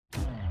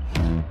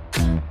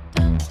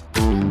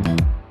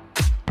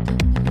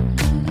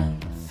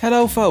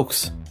Hello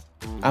folks,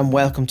 and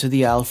welcome to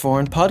the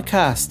Alforn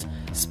podcast,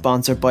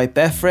 sponsored by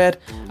Betfred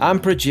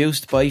and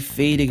produced by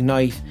Feed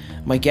Ignite.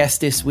 My guest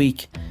this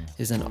week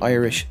is an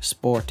Irish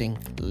sporting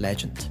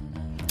legend.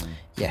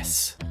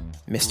 Yes,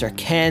 Mr.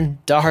 Ken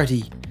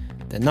Doherty,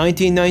 the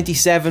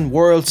 1997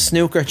 World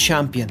Snooker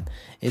Champion,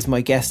 is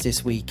my guest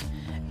this week.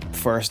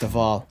 First of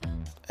all,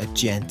 a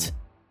gent.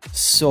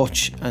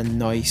 Such a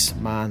nice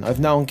man.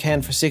 I've known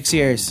Ken for 6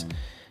 years,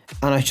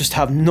 and I just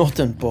have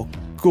nothing but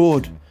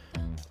good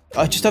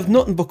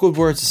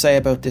words to say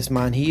about this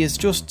man. He is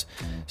just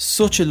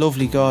such a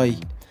lovely guy,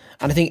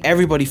 and I think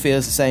everybody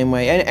feels the same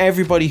way. And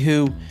everybody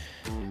who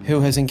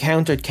has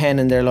encountered Ken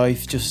in their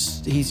life,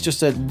 he's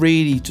just a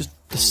really, just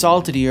the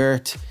salt of the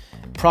earth,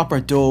 proper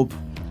dub,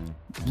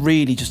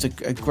 really just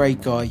a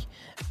great guy,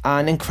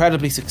 and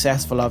incredibly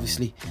successful,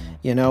 obviously.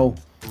 You know,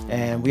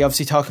 we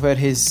obviously talk about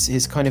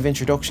his kind of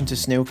introduction to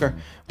snooker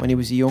when he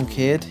was a young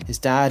kid. His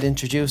dad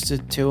introduced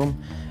it to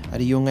him at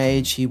a young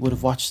age. He would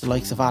have watched the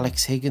likes of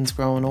Alex Higgins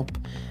growing up,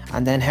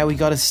 and then how he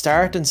got his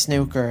start in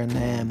snooker.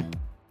 And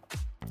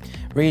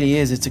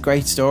it's a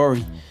great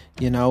story,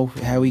 you know,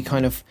 how he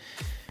kind of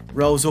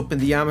rose up in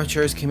the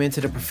amateurs, came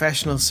into the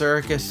professional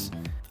circuit,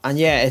 and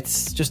yeah,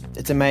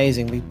 it's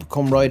amazing. We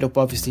come right up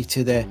obviously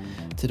to the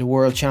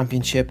World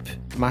Championship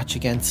match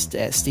against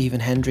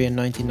Stephen Hendry in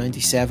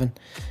 1997,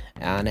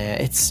 and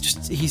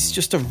he's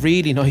just a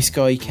really nice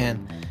guy,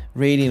 Ken.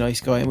 Really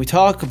nice guy. And we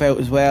talk about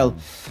as well,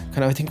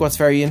 kind of, I think what's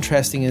very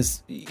interesting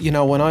is, you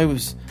know, when I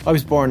was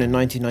born in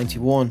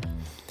 1991,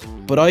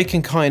 but I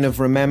can kind of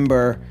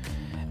remember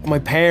my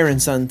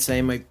parents and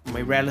say my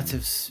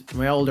relatives,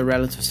 my older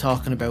relatives,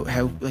 talking about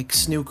how like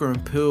snooker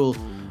and pool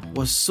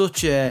was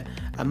such a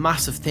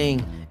massive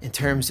thing in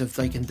terms of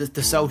like in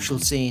the social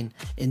scene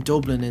in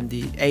Dublin in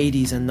the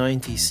 80s and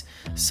 90s.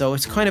 So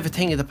it's kind of a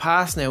thing of the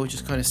past now, which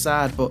is kind of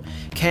sad, but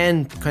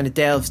Ken kind of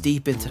delves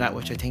deep into that,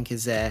 which I think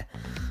is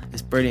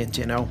brilliant,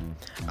 you know.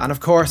 And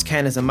of course,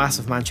 Ken is a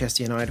massive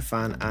Manchester United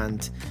fan,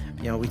 and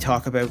you know, we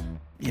talk about,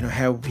 you know,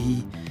 how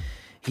he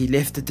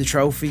lifted the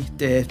trophy,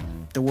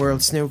 the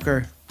World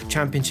Snooker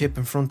Championship,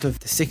 in front of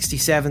the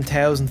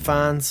 67,000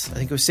 fans. I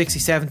think it was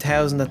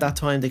 67,000 at that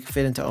time they could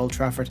fit into Old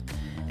Trafford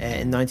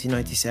in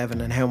 1997,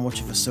 and how much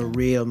of a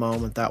surreal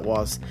moment that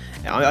was.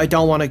 I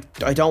don't want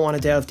to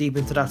delve deep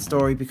into that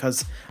story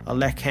because I'll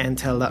let Ken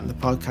tell that in the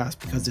podcast,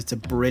 because it's a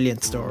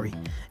brilliant story.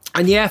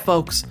 And yeah,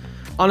 folks,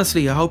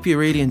 honestly, I hope you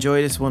really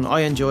enjoy this one.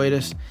 I enjoyed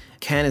it.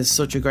 Ken is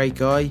such a great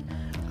guy.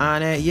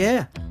 And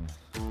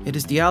it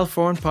is the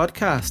Alforn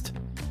podcast.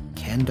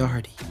 Ken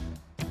Doherty.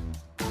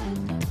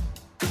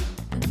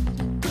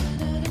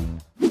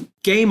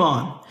 Game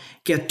on.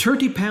 Get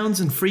 £30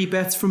 in free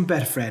bets from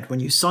Betfred when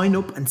you sign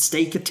up and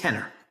stake a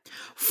tenner.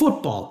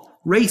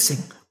 Football,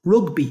 racing,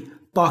 rugby,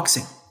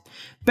 boxing.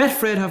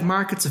 Betfred have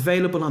markets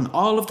available on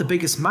all of the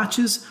biggest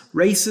matches,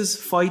 races,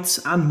 fights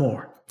and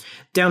more.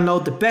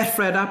 Download the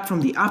Betfred app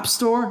from the App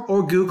Store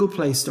or Google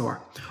Play Store,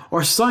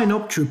 or sign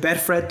up through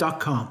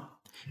betfred.com.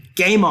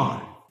 Game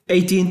on.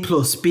 18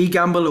 plus,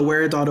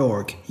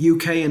 begambleaware.org,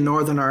 UK and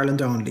Northern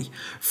Ireland only.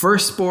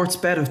 First sports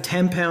bet of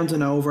 £10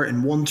 and over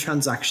in one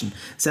transaction,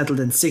 settled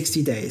in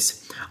 60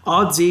 days.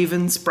 Odds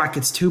evens,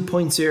 brackets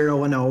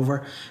 2.0 and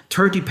over,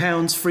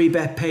 £30 free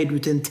bet paid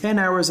within 10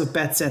 hours of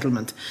bet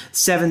settlement,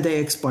 7-day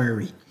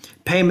expiry.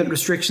 Payment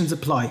restrictions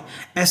apply.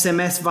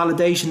 SMS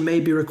validation may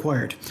be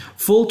required.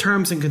 Full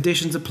terms and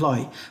conditions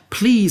apply.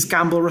 Please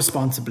gamble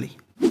responsibly.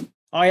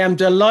 I am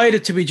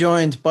delighted to be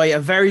joined by a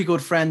very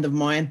good friend of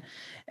mine,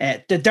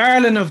 the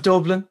darling of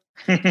Dublin,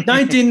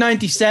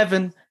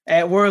 1997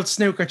 World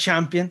Snooker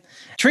Champion,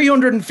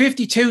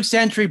 352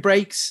 century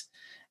breaks,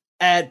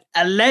 a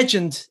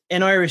legend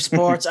in Irish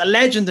sports, a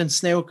legend in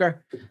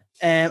snooker,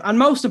 and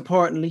most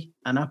importantly,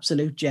 an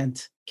absolute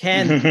gent.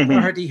 Ken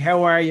Doherty,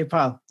 how are you,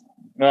 pal?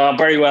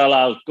 Very well,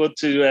 Al. Good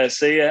to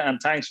see you, and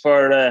thanks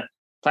for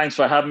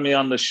having me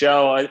on the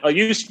show. I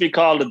used to be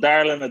called the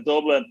darling of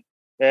Dublin.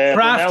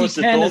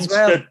 Crafty Ken as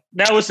well.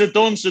 Now it's the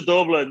Dunce of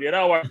Dublin, you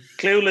know, or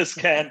clueless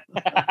Ken.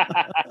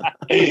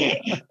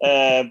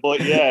 But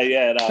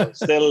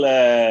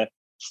no,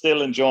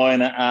 still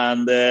enjoying it,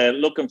 and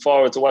looking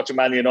forward to watching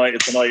Man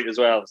United tonight as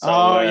well.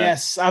 So,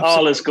 yes, absolutely.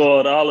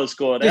 All is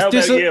good. How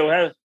about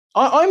you?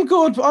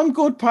 I'm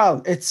good,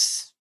 pal.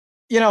 It's,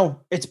 you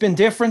know, it's been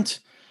different.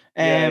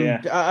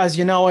 As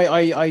you know,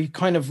 I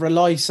kind of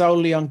rely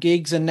solely on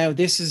gigs, and now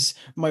this is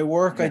my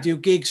work. I do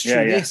gigs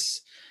through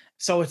this.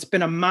 So it's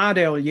been a mad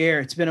old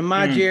year. It's been a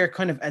mad year,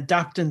 kind of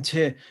adapting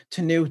to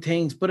new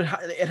things, but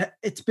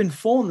it's been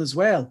fun as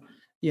well,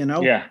 you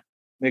know. Yeah,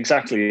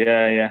 exactly.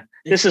 Yeah.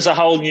 This is a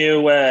whole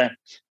new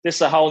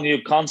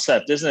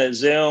concept, isn't it?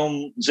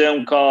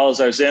 Zoom calls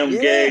or Zoom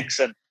gigs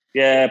and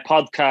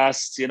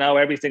podcasts, you know,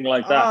 everything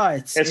like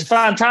that. It's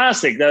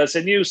fantastic. It's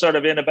a new sort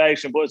of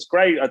innovation, but it's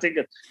great. I think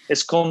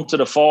it's come to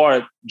the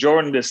fore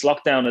during this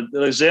lockdown.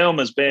 The Zoom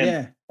has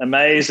been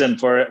amazing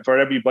for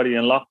everybody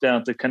in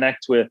lockdown to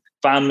connect with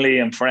family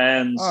and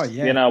friends,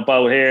 you know,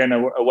 both here and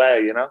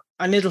away, you know.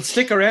 And it'll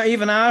stick around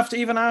even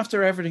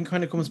after everything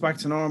kind of comes back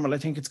to normal. I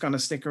think it's going to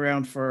stick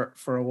around for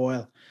a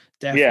while.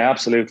 Definitely. Yeah,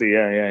 absolutely.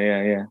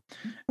 Yeah.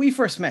 We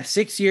first met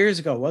 6 years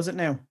ago, was it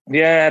now?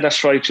 Yeah,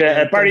 that's right.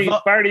 Yeah.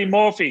 Barry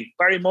Murphy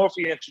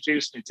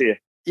introduced me to you.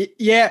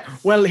 Yeah,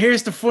 well,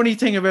 here's the funny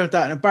thing about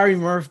that. And Barry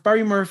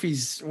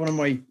Murphy's one of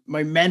my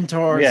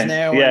mentors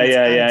now.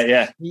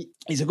 Yeah.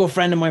 He's a good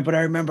friend of mine, but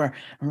I remember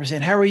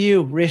saying, "How are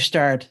you,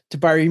 Rishtard?" to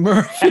Barry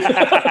Murphy.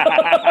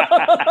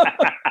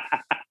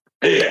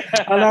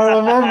 And I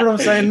remember him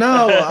saying,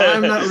 "No,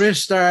 I'm not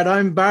Rishtard,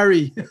 I'm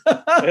Barry."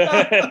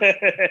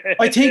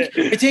 I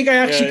think I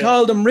actually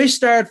called him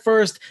Rishtard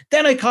first,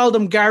 then I called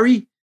him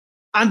Gary.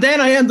 And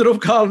then I ended up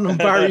calling him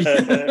Barry.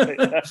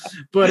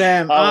 But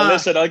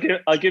listen,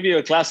 I'll give you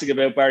a classic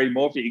about Barry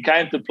Murphy. He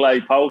came to play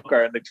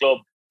poker in the club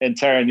in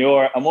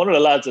Terranure, and one of the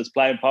lads that's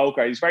playing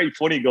poker, he's a very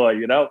funny guy,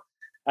 you know.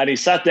 And he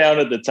sat down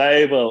at the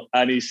table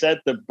and he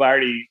said to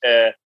Barry,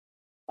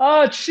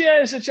 "Oh,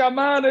 cheers, it's your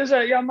man, is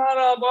it? Your man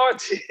on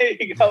board."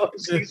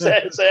 He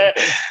says,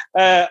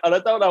 and I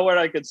don't know where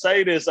I could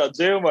say this on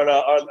Zoom or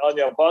on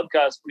your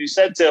podcast, but he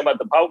said to him at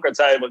the poker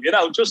table, you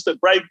know, just to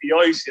break the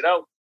ice, you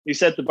know. He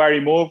said to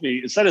Barry Murphy,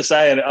 instead of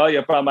saying, "Oh,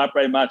 you're from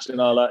Après match"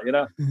 and all that, you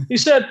know, he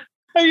said,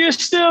 "Are you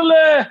still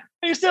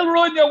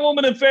running your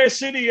woman in Fair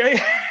City, eh?"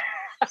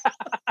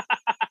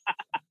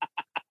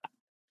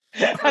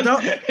 For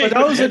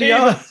those of the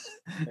odds.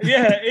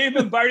 Yeah,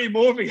 even Barry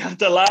Murphy had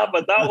to laugh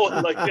at that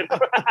one. Like, you know.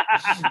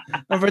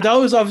 And for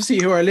those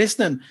obviously who are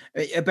listening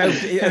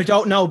who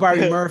don't know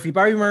Barry Murphy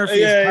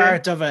is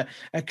part of a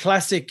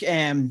classic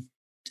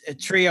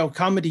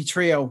comedy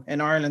trio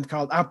in Ireland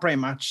called Après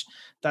Match.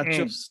 That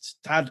just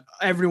had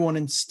everyone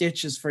in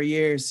stitches for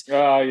years.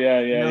 Oh,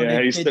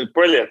 yeah. He's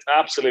brilliant,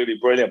 absolutely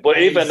brilliant. But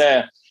even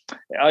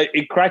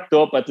he cracked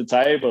up at the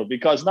table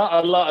because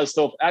not a lot of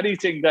stuff,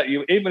 anything that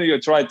even you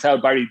try to tell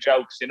Barry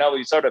jokes, you know,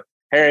 you sort of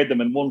heard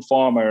them in one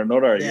form or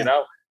another, you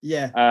know.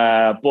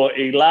 Yeah. But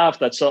he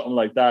laughed at something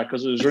like that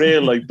because it was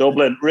real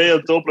Dublin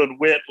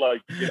wit,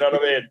 like, you know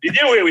what I mean? He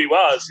knew who he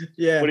was,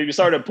 but he was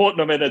sort of putting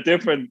him in a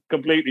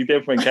completely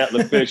different kettle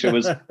of fish. It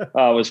was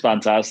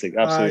fantastic,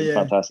 absolutely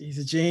fantastic. He's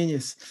a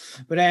genius.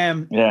 But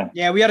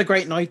we had a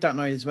great night that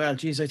night as well.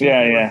 Jeez, I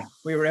think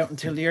we were out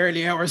until the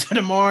early hours of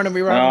the morning.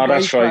 We were having a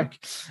great crack.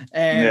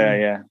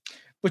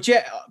 But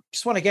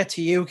just want to get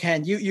to you,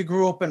 Ken. You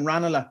grew up in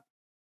Ranelagh.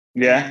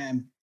 Yeah.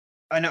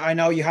 I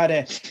know you had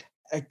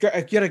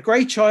a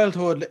great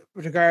childhood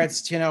with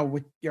regards to, you know,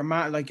 with your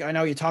mom. Like, I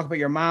know you talk about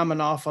your mom an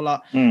awful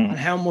lot and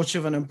how much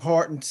of an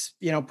important,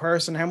 you know,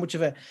 person, how much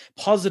of a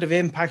positive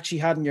impact she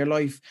had in your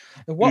life.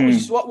 What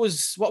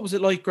was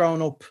it like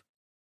growing up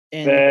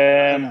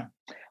in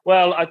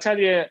well, I tell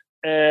you,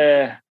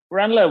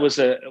 Ranelagh was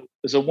a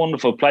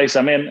wonderful place.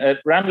 I mean,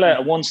 at Ranelagh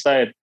at one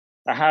stage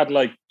I had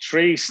like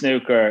 3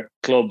 snooker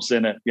clubs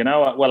in it, you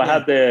know. Well, I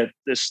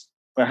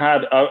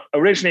had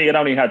originally it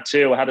only had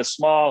 2. I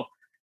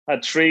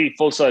had 3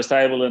 full-size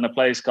table in a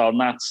place called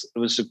Nats. It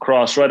was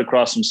right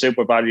across from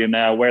Super Value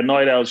now, where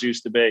Night Owls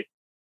used to be.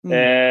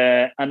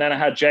 And then I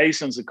had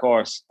Jason's, of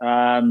course.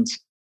 And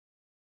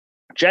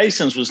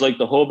Jason's was like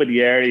the hub of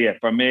the area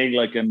for me,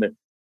 like in the,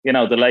 you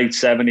know, the late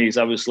 70s.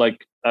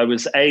 I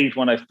was 8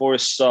 when I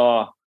first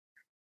saw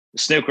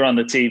snooker on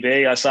the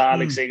TV. I saw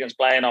Alex Higgins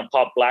playing on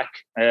Pop Black.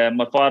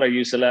 My father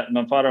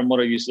and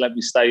mother used to let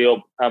me stay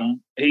up.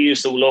 He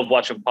used to love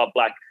watching Pop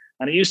Black.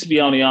 And it used to be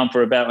only on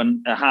for about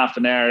a half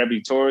an hour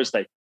every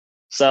Thursday.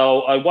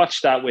 So I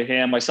watched that with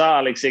him. I saw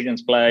Alex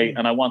Higgins play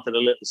and I wanted a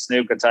little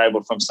snooker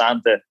table from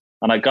Santa.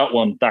 And I got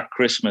one that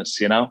Christmas,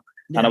 you know.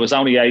 Yeah. And I was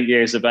only 8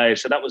 years of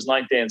age. So that was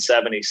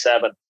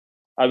 1977.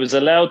 I was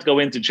allowed to go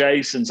into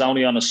Jason's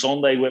only on a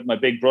Sunday with my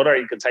big brother.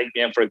 He could take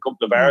me in for a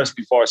couple of hours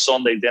before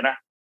Sunday dinner,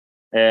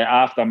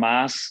 after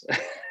Mass,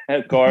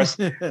 of course.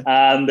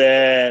 And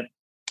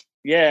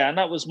and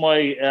that was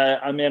my,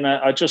 I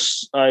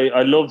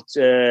loved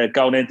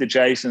going into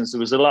Jason's. There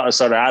was a lot of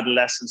sort of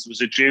adolescence. There was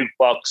a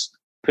jukebox,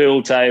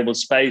 pool table,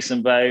 Space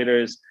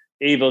Invaders,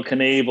 Evel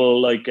Knievel,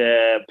 like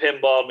a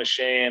pinball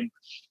machine.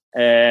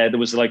 There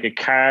was like a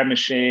car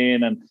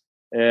machine. And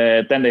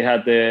then they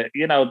had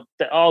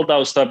all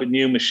those type of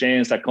new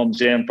machines that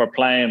comes in for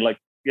playing, like,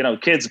 you know,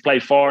 kids play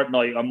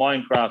Fortnite or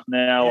Minecraft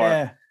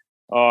now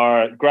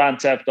or Grand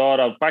Theft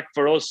Auto. Back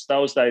for us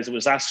those days, it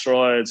was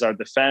Asteroids or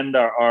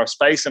Defender or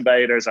Space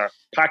Invaders or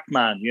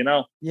Pac-Man, you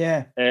know?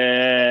 Yeah.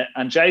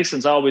 And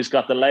Jason's always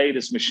got the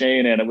latest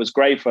machine in. It was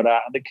great for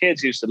that. And the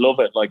kids used to love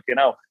it, like, you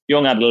know,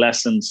 young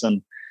adolescents.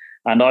 And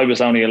I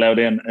was only allowed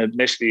in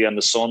initially on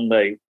the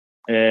Sunday.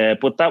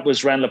 But that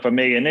was Ranelagh for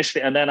me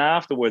initially. And then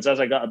afterwards, as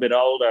I got a bit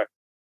older,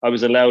 I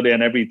was allowed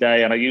in every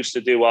day, and I used to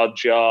do odd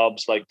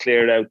jobs like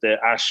clear out the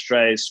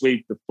ashtrays,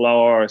 sweep the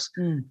floors.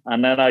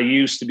 And then I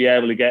used to be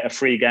able to get a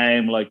free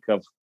game like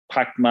of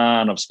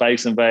Pac-Man, of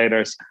Space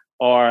Invaders,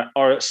 or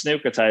a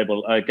snooker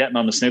table, getting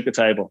on the snooker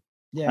table.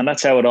 Yeah. And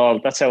that's how it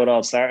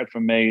all started for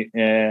me.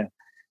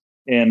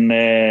 in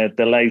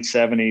the late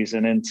 70s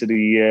and into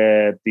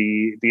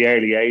the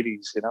early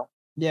 80s, you know.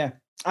 Yeah,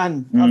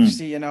 and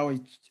obviously, you know,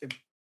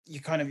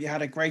 you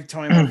had a great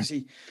time,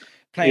 obviously,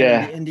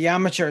 playing in the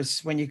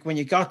amateurs when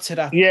you got to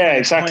that. Yeah,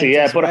 exactly.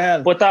 Yeah,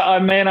 but that, I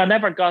mean, I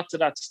never got to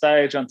that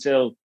stage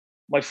until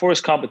my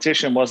first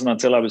competition wasn't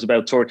until I was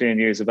about 13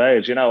 years of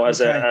age. You know, as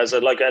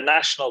a like a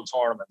national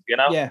tournament. You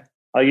know, yeah.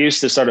 I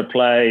used to sort of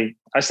play.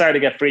 I started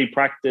to get free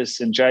practice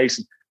in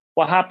Jason.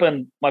 What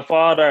happened? My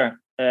father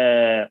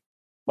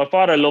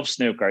loved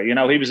snooker. You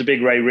know, he was a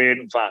big Ray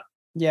Reardon fan.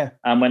 Yeah.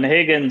 And when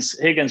Higgins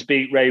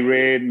beat Ray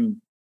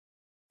Reardon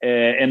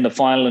in the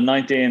final in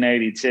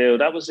 1982,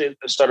 that was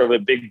sort of a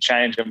big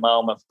changing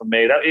moment for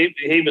me.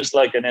 He was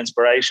like an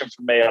inspiration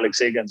for me, Alex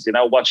Higgins. You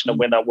know, watching him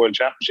win that World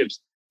Championships.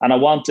 And I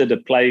wanted to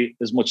play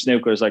as much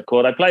snooker as I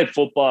could. I played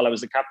football. I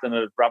was the captain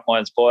of the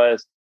Bratmoyles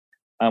Boys,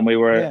 and we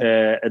were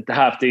a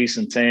half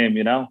decent team,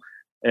 you know.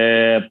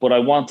 But I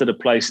wanted to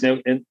play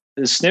snooker. In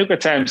the snooker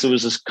times, there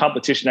was this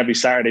competition every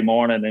Saturday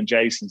morning in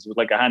Jason's. It was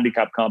like a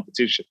handicap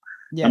competition.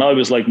 Yeah. And I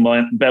was like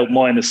about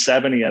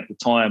 -70 at the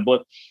time.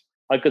 But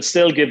I could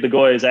still give the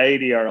guys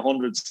 80 or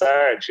 100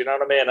 stars, you know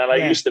what I mean? And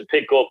I used to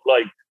pick up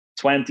like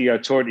 20 or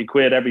 30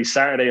 quid every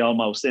Saturday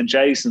almost in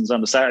Jason's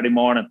on the Saturday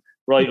morning,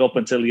 right up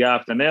until the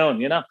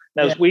afternoon, you know.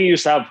 Now we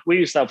used to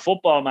have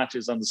football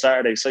matches on the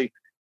Saturday, so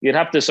you'd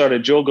have to sort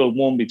of juggle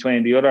one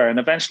between the other, and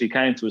eventually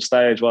came to a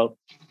stage. Well,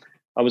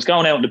 I was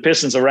going out in the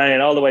Pistons of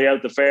Rain all the way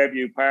out to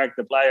Fairview Park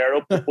to play, or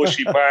up to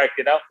Bushy Park,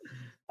 you know.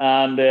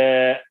 And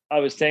I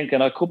was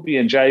thinking I could be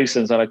in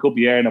Jason's and I could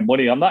be earning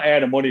money. I'm not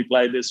earning money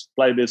play this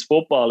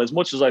football as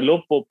much as I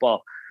love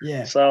football.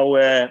 Yeah. So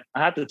I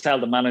had to tell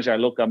the manager,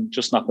 look, I'm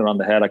just knocking on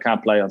the head. I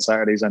can't play on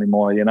Saturdays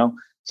anymore, you know.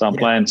 So I'm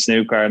playing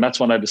snooker, and that's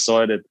when I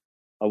decided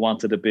I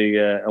wanted to be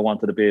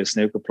a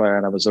snooker player.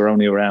 And I was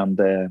only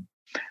around. I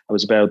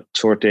was about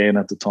 13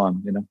 at the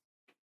time, you know.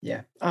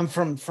 Yeah, and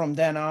from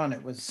then on,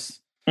 it was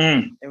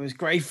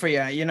great for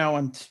you, you know.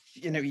 And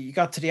you know, you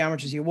got to the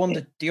amateurs. You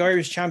won the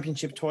Irish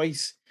Championship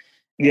twice.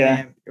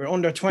 Yeah, you're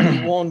under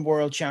 21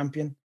 world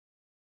champion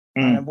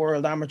and a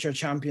world amateur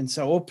champion.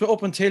 So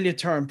up until you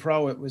turned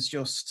pro, it was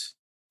just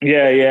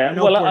an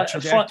upward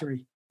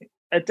trajectory.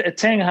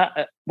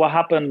 What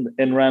happened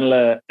in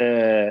Ranelagh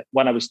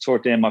when I was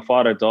 13, my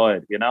father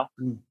died, you know,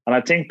 and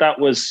I think that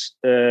was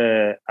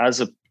it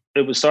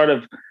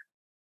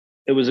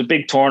was a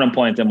big turning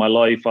point in my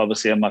life,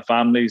 obviously, and my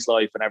family's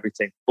life and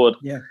everything. But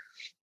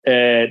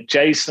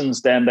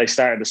Jason's, then they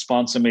started to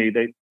sponsor me.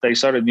 They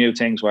sort of knew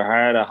things were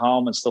hard at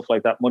home and stuff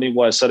like that,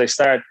 money-wise. So they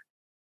started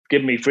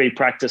giving me free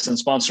practice and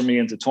sponsoring me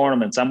into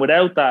tournaments. And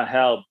without that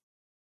help,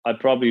 I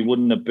probably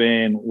wouldn't have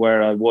been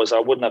where I was. I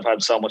wouldn't have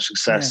had so much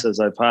success as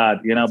I've had,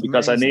 you know. That's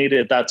because amazing. I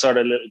needed that sort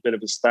of little bit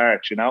of a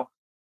start, you know.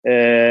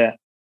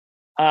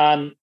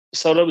 And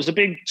so there was a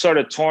big sort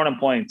of turning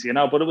point, you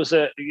know. But it was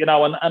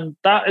and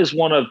that is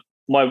one of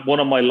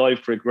my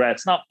life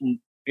regrets. Not,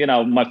 you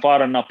know, my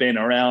father not being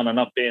around and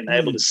not being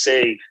able to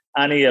see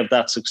any of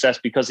that success,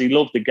 because he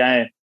loved the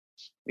game.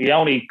 He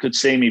only could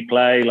see me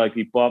play. Like,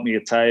 he bought me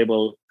a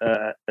table,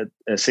 a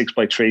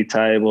 6x3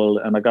 table,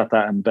 and I got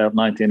that in about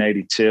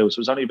 1982. So it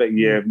was only about a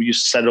year. We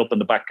used to set it up in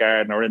the back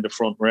garden or in the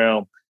front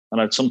room,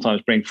 and I'd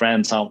sometimes bring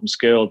friends home from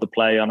school to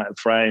play on a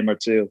frame or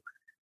two.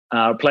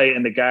 Play it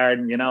in the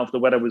garden, you know, if the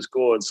weather was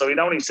good. So he'd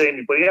only see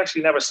me, but he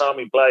actually never saw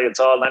me play at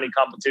all, any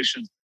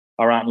competitions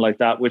or anything like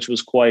that, which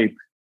was quite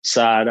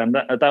sad, and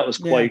that was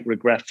quite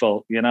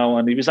regretful, you know.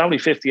 And he was only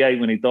 58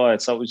 when he died,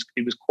 so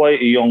he was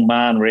quite a young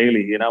man,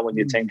 really, you know, when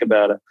you think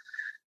about it.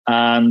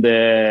 And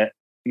that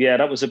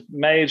was a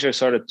major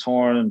sort of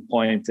turning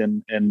point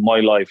in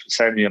my life,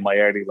 certainly in my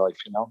early life,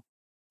 you know.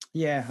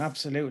 Yeah,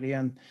 absolutely.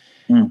 And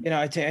you know,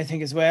 I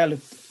think as well,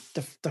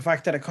 the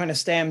fact that it kind of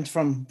stemmed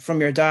from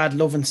your dad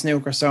loving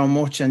snooker so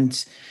much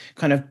and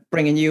kind of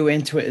bringing you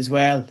into it as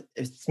well.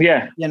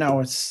 You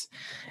know,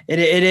 it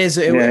is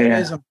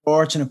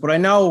unfortunate, but I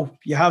know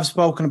you have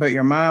spoken about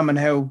your mom and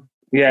how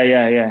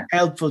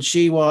helpful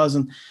she was,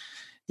 and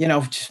you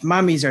know,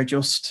 mammies are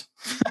just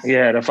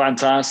they're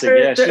fantastic.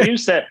 Yeah, she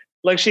used to,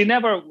 like, she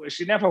never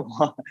wished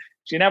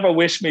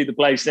me to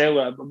play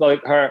snooker.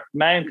 Like, her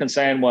main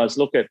concern was,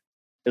 look,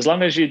 as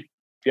long as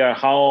you're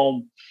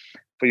home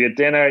for your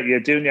dinner, you're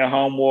doing your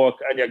homework,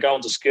 and you're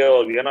going to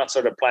school, you're not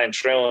sort of playing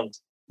truant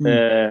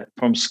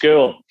from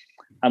school.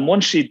 And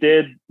once I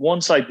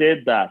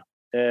did that,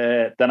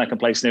 then I can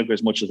play snooker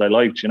as much as I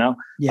liked, you know.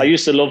 I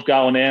used to love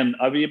going in.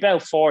 I'd be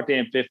about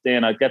 14,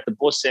 15. I'd get the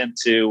bus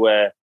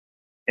into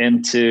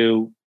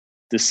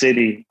the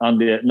city on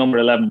the number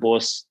 11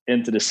 bus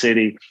into the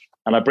city,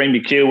 and I'd bring the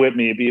cue with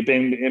me. It'd be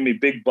in my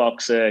big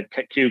box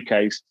cue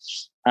case.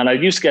 And I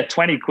used to get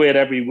 20 quid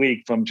every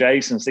week from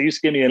Jason's. They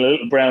used to give me a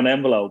little brown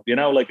envipe, you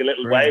know, like a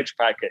little wage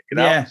packet, you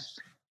know. Yeah.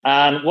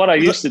 And what I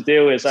used to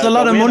do is... It's a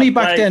lot of money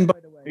back then, by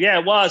the way. Yeah,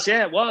 it was.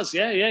 Yeah, it was.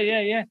 Yeah.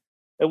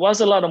 It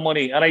was a lot of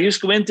money. And I used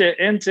to go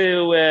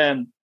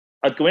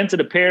I'd go into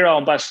the Piero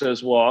on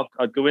Bachelor's Walk.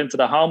 I'd go into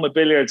the Home of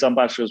Billiards on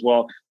Bachelor's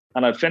Walk.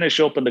 And I'd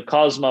finish up in the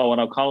Cosmo on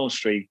O'Connell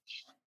Street.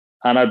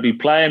 And I'd be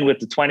playing with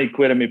the 20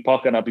 quid in my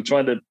pocket. I'd be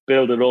trying to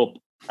build it up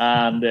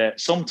And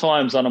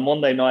sometimes on a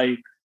Monday night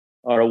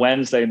or a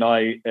Wednesday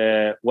night,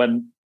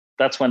 when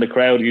the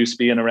crowd used to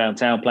be in around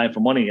town playing for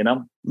money, you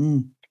know.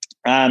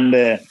 And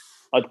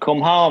I'd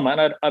come home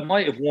and I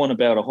might have won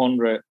about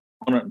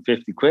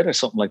 150 quid or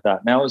something like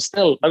that. Now I was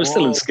still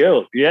in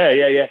school.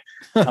 Yeah.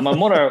 And my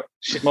mother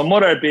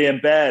would be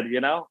in bed, you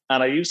know,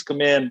 and I used to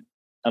come in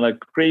and I'd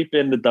creep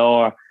in the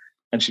door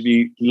and she'd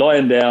be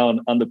lying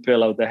down on the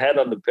pillow, the head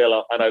on the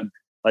pillow, and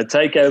I'd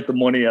take out the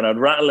money and I'd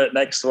rattle it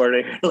next to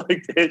her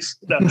like this,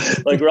 you know,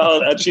 like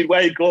roll, and she'd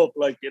wake up,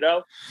 like, you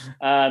know,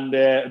 and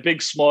a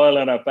big smile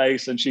on her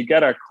face, and she'd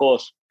get her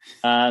cut.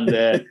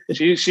 And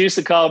she used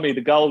to call me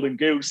the golden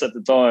goose at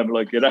the time,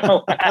 like, you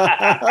know.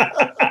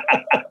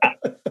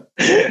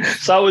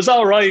 So it was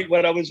all right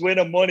when I was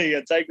winning money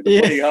and taking the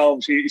money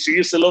home. She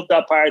used to love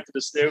that part of the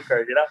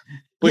snooker, you know.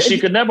 But she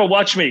could never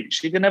watch me.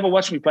 She could never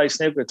watch me play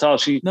snooker at all.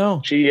 She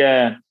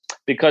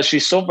because she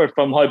suffered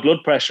from high blood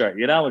pressure,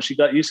 you know, and she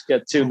used to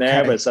get too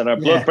nervous, and her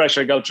blood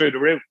pressure go through the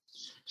roof.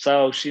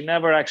 So she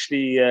never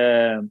actually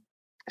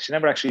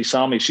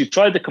saw me. She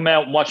tried to come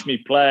out and watch me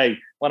play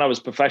when I was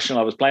professional.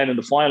 I was playing in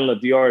the final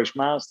of the Irish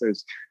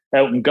Masters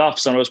out in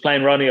Goffs, and I was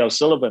playing Ronnie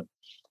O'Sullivan.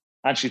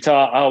 And she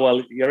thought, oh,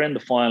 well, you're in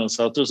the final,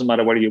 so it doesn't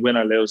matter whether you win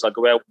or lose. I'll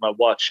go out and I'll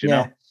watch, you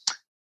know.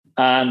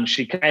 And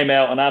she came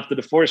out, and after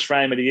the first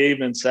frame of the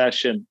evening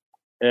session,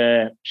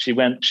 she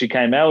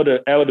came out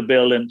of the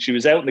building. She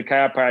was out in the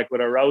car park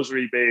with her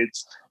rosary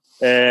beads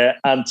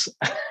and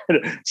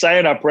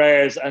saying her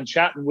prayers and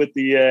chatting with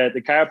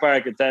the car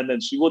park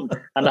attendant. She wouldn't,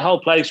 and the whole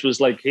place was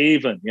like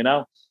heaving, you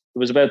know. There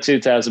was about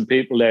 2,000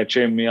 people there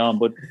cheering me on,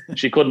 but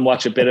she couldn't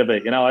watch a bit of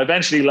it, you know. I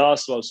eventually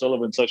lost to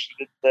O'Sullivan, so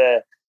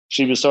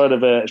she was sort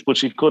of but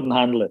she couldn't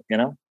handle it, you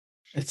know.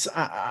 It's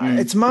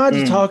mad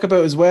to talk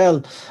about as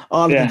well,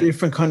 all the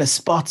different kind of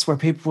spots where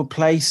people would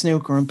play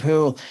snooker and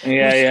pool.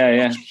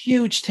 Yeah. Such a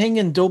huge thing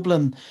in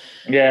Dublin.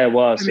 Yeah, it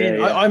was. I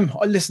mean, I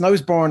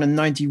was born in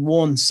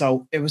 91,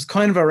 so it was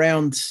kind of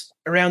around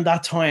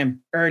that time,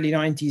 early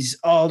 90s,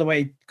 all the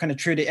way kind of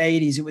through the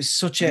 80s. It was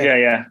such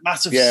a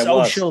massive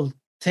social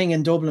thing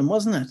in Dublin,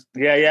 wasn't it?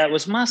 Yeah, it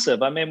was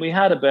massive. I mean, we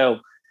had about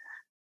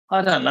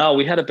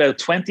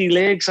 20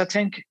 leagues, I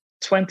think.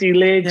 20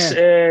 leagues,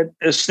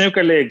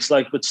 snooker leagues,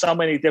 like with so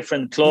many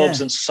different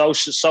clubs and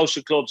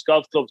social clubs,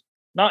 golf clubs.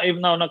 Not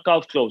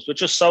golf clubs, but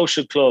just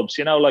social clubs,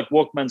 you know, like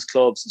workmen's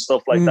clubs and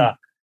stuff like that.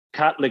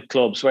 Catholic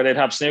clubs where they'd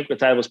have snooker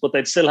tables, but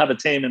they'd still have a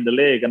team in the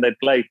league and they'd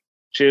play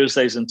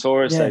Tuesdays and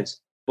Thursdays.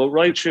 But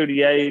right through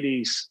the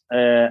 80s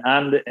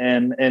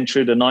and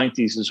through the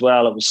 90s as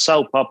well, it was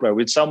so popular.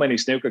 We had so many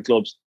snooker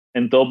clubs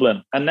in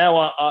Dublin. And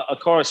now, of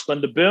course,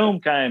 when the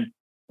boom came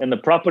in the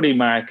property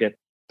market,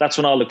 that's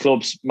when all the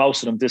clubs,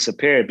 most of them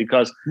disappeared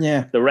because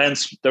the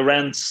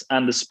rents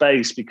and the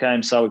space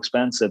became so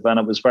expensive, and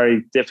it was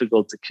very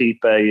difficult to keep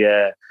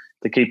a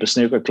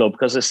snooker club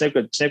because the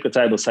snooker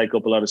tables take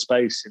up a lot of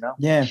space, you know.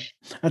 Yeah,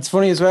 that's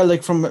funny as well.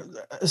 Like from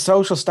a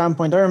social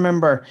standpoint, I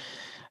remember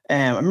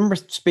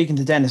speaking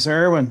to Dennis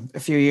Irwin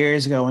a few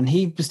years ago, and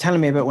he was telling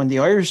me about when the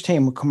Irish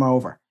team would come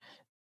over,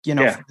 you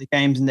know, for the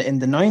games in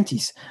the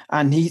 90s,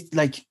 and he,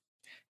 like,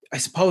 I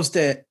suppose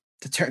they'd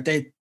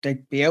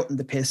be out in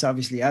the piss,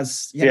 obviously,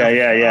 as you know,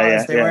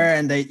 as they were,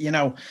 and they, you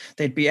know,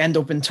 they'd be end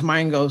up in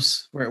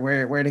Tamangos where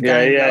the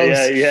gang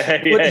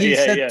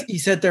goes. He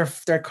said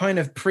their kind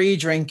of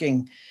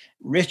pre-drinking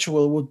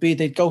ritual would be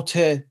they'd go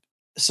to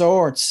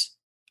Swords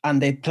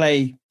and they'd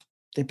play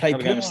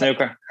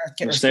snooker.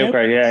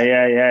 Snooker. You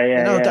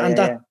know, and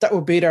that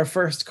would be their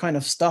first kind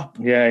of stop.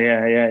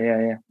 Yeah.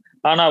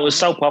 Oh no, it was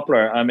so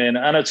popular. I mean,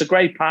 and it's a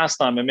great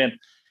pastime. I mean,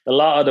 a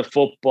lot of the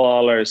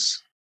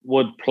footballers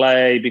would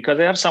play because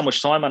they have so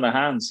much time on their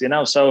hands, you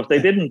know. So if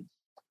they didn't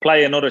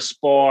play another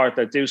sport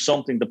or do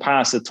something to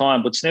pass the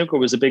time, but snooker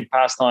was a big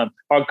pastime,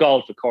 or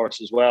golf, of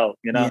course, as well,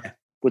 you know.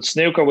 But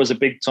snooker was a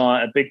big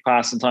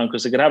passing time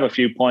because they could have a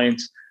few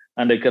points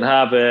and they could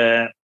have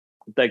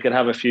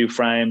a few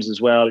frames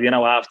as well, you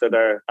know, after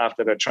their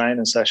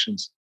training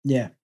sessions.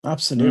 Yeah,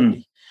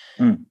 absolutely.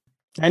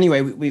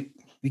 Anyway, we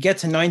get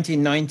to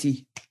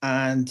 1990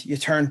 and you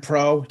turn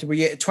pro. Were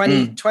you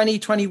 21?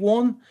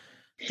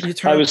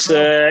 I was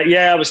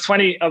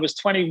 20. I was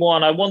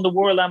 21. I won the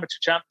World Amateur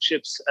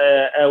Championships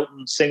out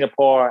in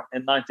Singapore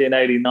in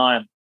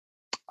 1989.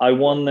 I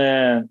won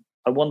the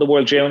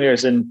World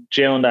Juniors in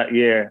June that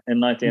year in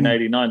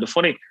 1989.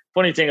 The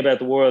funny thing about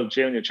the World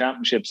Junior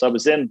Championships,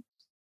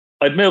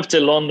 I'd moved to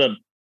London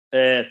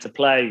to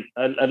play.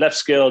 I left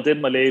school, did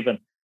my leaving,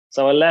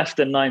 so I left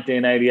in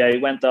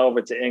 1988. Went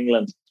over to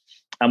England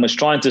and was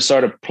trying to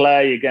sort of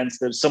play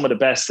against some of the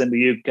best in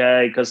the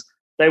UK because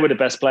they were the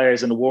best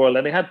players in the world,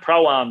 and they had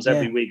pro-ams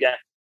every weekend.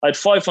 I had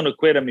 500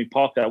 quid in my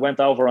pocket. I went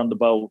over on the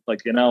boat,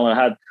 like, you know, I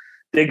had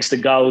digs to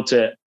go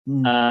to.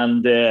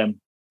 And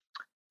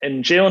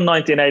in June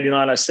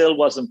 1989, I still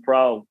wasn't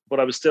pro, but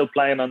I was still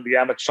playing on the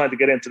amateur, trying to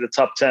get into the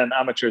top 10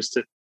 amateurs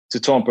to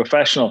turn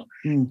professional.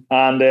 And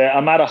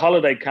I'm at a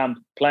holiday camp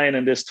playing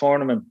in this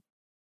tournament.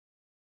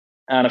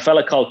 and a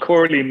fella called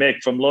Curly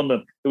Mick from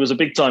London, who was a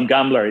big time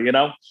gambler, you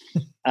know.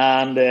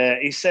 And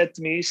he said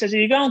to me, he says, "Are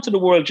you going to the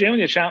World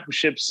Junior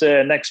Championships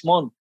next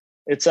month?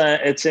 It's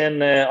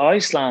in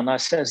Iceland." I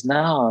says,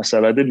 "No." I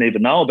said, "I didn't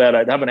even know about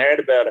it. I haven't heard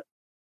about it."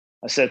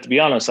 I said, "To be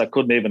honest, I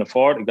couldn't even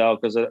afford to go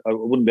because I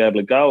wouldn't be able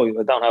to go.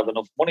 I don't have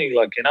enough money,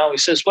 like, you know." He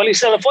says, "Well," he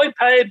said, "if I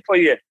paid for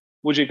you,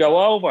 would you go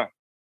over?"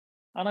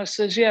 And I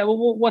says, "Yeah, well,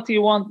 what do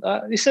you want?"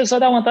 He says, "I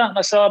don't want that." And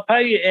I said, "I'll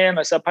pay you in."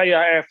 I said, "I'll pay your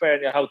airfare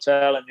and your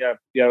hotel and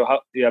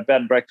your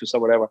bed and breakfast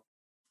or whatever."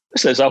 He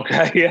says,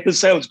 "Okay, yeah, it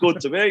sounds good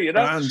to me, you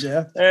know." Grand,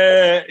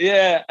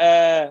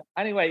 yeah.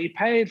 Anyway, he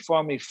paid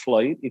for me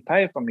flight. He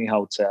paid for me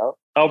hotel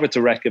over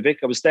to Reykjavik.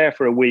 I was there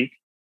for a week.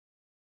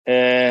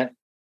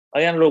 I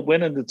ended up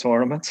winning the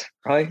tournament,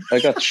 right? I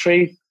got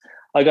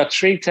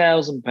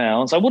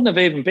 £3,000. I wouldn't have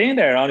even been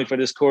there only for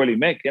this Curly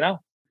Mick, you know.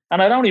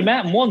 And I'd only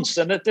met him once,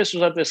 and this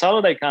was at this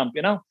holiday camp,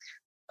 you know.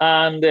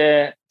 And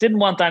didn't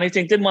want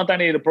anything, didn't want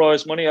any of the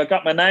prize money. I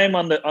got my name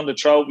on the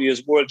trophy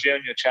as World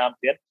Junior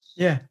Champion.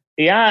 Yeah.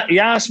 He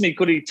asked me,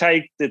 could he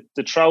take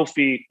the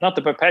trophy, not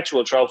the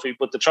perpetual trophy,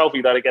 but the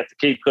trophy that I get to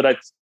keep. Could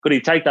he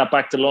take that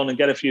back to London,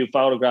 get a few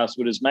photographs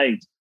with his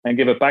mate, and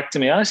give it back to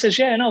me? And I says,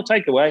 "Yeah, no,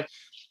 take it away."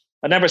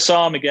 I never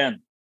saw him again.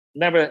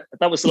 Never.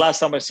 That was the last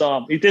time I saw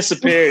him. He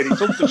disappeared. He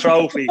took the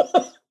trophy.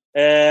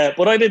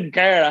 But I didn't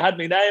care. I had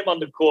my name on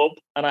the cup,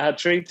 and I had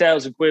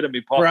 £3,000 in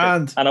my pocket.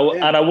 Grand. And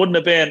I wouldn't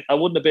have been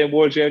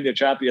World Junior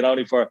Champion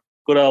only for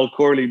good old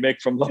Curly Mick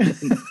from London.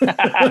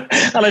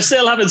 And I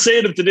still haven't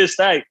seen him to this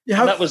day.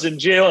 And that was in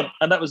June.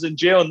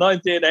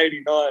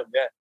 1989.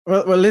 Yeah.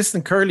 Well,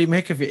 listen, Curly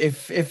Mick,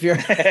 if you're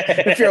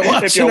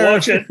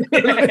watching,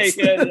 yeah.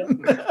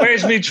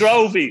 Where's my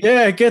trophy?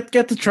 Yeah, get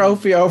the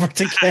trophy over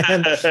to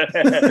Ken.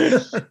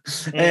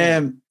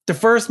 The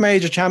first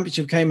major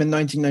championship came in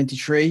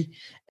 1993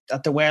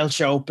 at the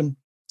Welsh Open,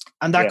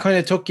 and that kind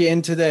of took you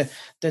into the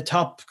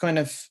top kind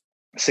of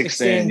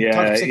 16 in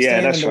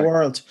the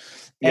world.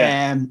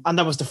 Yeah. And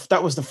that was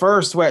the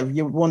first where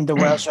you won the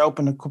Welsh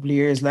Open a couple of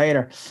years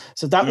later.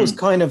 So that was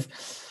kind of,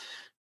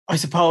 I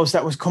suppose,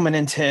 that was coming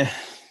into,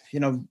 you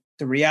know,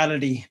 the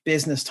reality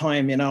business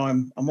time. You know,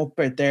 I'm up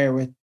out there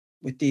with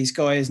these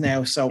guys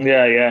now. So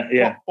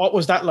yeah. What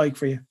was that like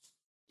for you?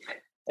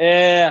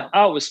 It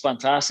was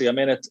fantastic. I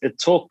mean, it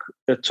took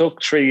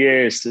 3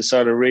 years to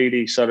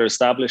really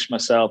establish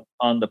myself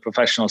on the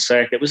professional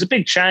circuit. It was a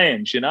big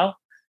change, you know.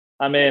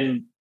 I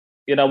mean,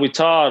 you know, we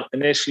thought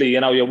initially, you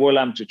know, you're World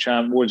Amateur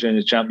Champ, World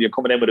Junior Champ, you're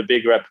coming in with a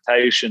big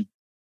reputation.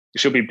 You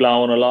should be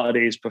blowing a lot of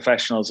these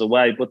professionals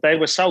away. But they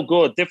were so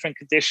good, different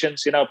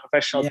conditions, you know,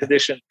 professional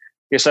condition.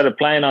 You're sort of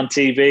playing on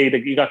TV.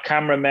 You got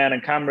cameramen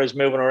and cameras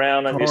moving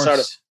around, and it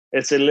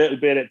takes a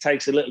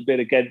little bit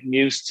of getting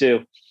used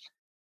to.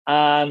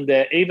 And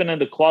even in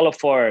the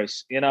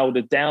qualifiers, you know,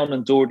 the down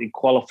and dirty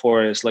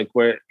qualifiers, like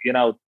where, you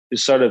know,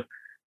 there's sort of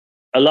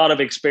a lot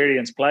of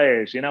experienced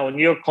players, you know, and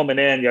you're coming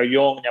in, you're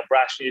young, you're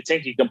brash, and you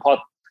think you can put,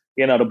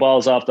 you know, the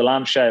balls off the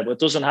lampshade, but it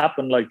doesn't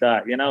happen like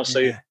that, you know.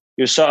 So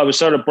I was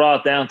sort of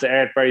brought down to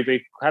earth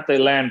had to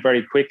learn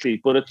very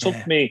quickly. But it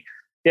took me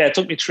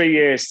 3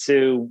 years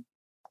to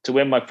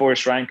win my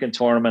first ranking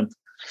tournament,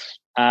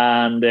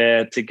 and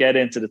to get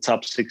into the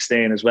top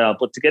 16 as well.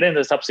 But to get into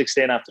the top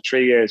 16 after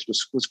 3 years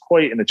was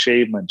quite an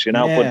achievement, you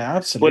know.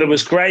 Absolutely. But it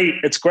was great.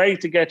 It's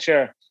great to get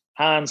your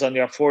hands on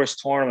your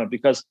first tournament,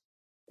 because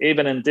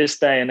even in this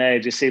day and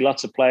age, you see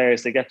lots of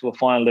players, they get to a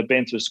final, they've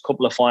been to a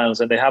couple of finals,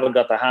 and they haven't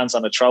got their hands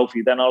on a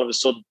trophy. Then all of a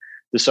sudden,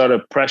 the sort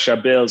of pressure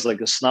builds like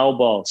a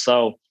snowball.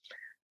 So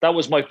that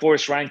was my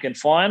first ranking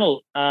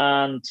final.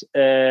 And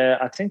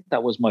I think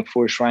that was my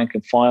first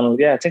ranking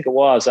final. Yeah, I think it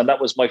was. And that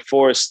was my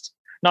first...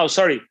 No,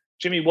 sorry.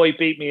 Jimmy White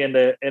beat me in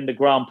the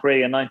Grand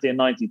Prix in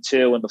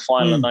 1992 in the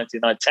final in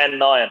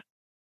 10-9.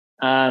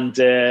 And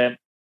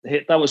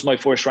that was my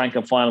first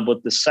ranking final.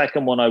 But the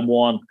second one I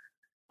won,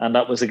 and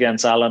that was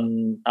against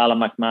Alan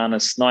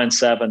McManus,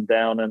 9-7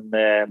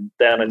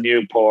 down in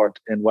Newport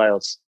in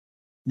Wales.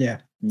 Yeah.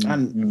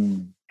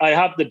 And I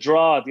have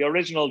the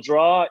original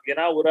draw, you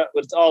know,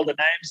 with all the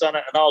names on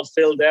it and all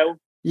filled out.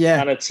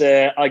 Yeah. And it's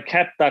I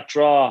kept that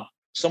draw.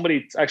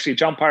 Somebody, actually,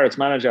 John Parrott's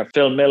manager,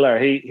 Phil Miller,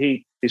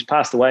 he's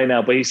passed away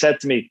now, but he said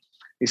to me,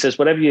 he says,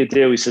 whatever you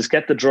do, he says,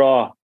 get the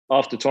draw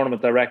off the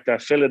tournament director,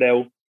 fill it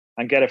out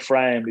and get it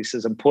framed. He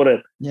says, and put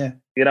it, you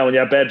know, in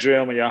your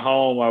bedroom or your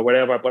home or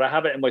whatever. But I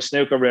have it in my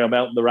snooker room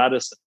out in the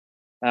Radisson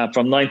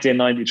from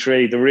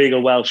 1993, the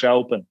Regal Welsh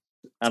Open.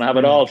 And I have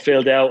it all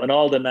filled out and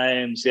all the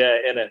names,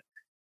 in it.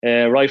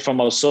 Right from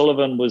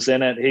O'Sullivan was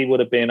in it. He would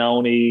have been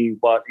only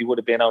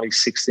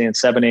 16,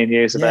 17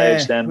 years of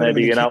age then,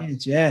 maybe, you know.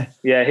 Kids,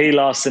 he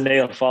lost to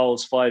Neil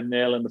Foles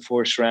 5-0 in the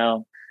first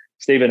round.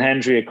 Stephen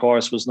Hendry, of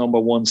course, was number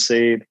 1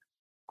 seed.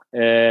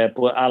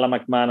 But Alan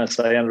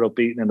McManus, I ended up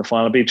beating in the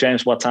final. I beat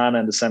James Watana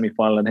in the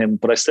semi-final and him,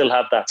 but I still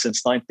have that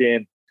since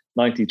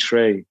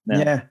 1993 now.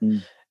 Yeah.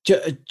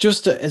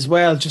 Just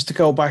to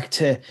go back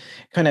to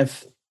kind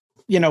of,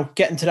 you know,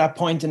 getting to that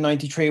point in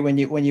 93 when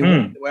you won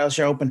the Welsh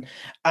Open,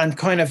 and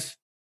kind of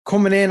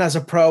coming in as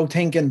a pro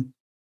thinking,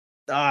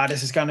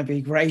 this is going to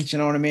be great. You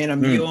know what I mean?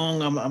 I'm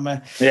young. I'm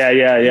a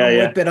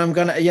But I'm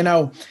going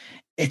to,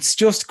 it's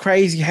just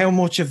crazy how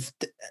much of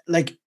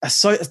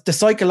the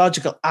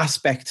psychological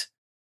aspect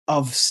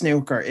of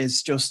snooker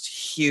is just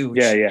huge.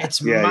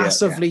 It's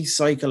massively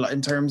psychological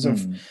in terms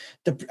of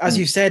as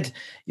you said,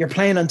 you're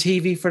playing on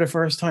TV for the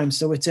first time.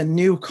 So it's a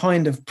new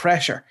kind of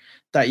pressure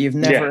that you've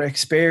never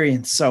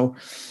experienced. So,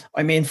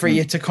 I mean, for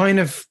you to kind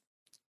of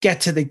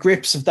get to the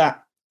grips of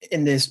that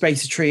in the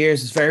space of 3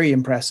 years is very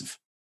impressive.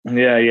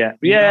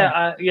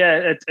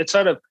 It's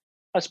sort of,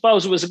 I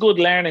suppose it was a good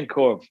learning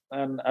curve,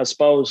 and I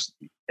suppose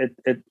it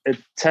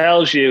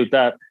tells you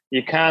that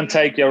you can't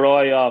take your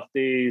eye off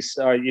these,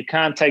 or you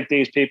can't take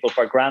these people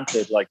for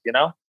granted,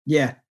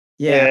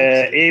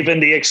 even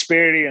the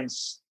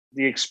experienced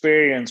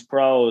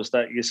pros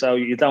that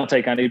you don't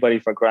take anybody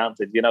for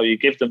granted. You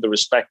give them the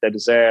respect they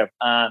deserve,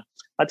 and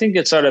I think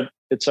it sort of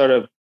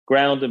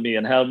grounded me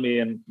and held me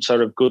in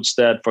sort of good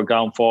stead for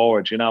going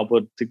forward,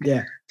 but to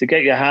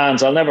get your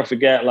hands, I'll never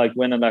forget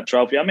winning that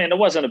trophy. I mean, it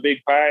wasn't a big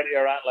party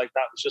or anything like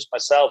that. It was just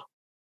myself,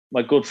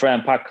 my good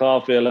friend Pat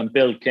Caulfield, and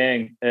Bill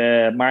King,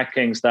 Mark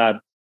King's dad.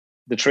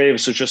 The three of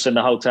us were just in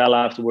the hotel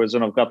afterwards,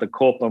 and I've got the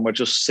cup, and we're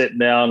just sitting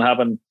down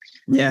having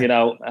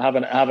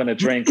a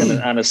drink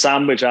and a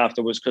sandwich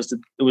afterwards, because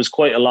it was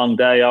quite a long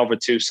day over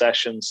 2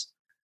 sessions.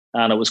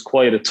 And it was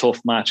quite a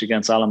tough match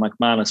against Alan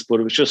McManus, but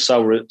it was just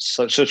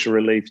such a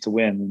relief to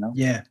win,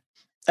 Yeah.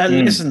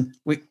 And listen,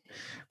 we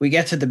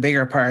get to the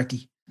bigger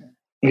party.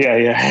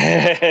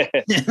 Yeah.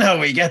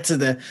 We get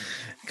to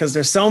because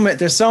there's so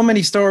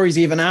many stories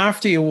even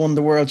after you won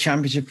the World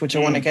Championship, which I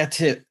want to get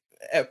to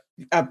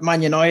at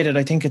Man United.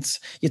 I think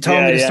you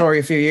told me the story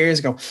a few years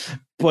ago.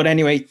 But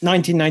anyway,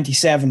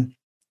 1997.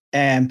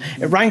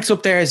 It ranks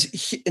up there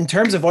as, in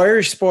terms of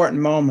Irish sporting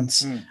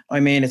moments. I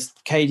mean, it's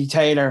Katie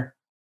Taylor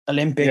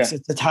Olympics,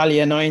 it's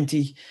Italia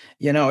 90,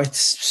 it's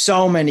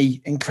so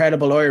many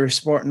incredible Irish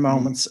sporting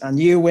moments, and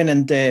you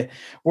winning the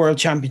World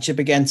Championship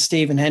against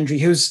Stephen Hendry,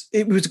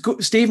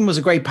 Stephen was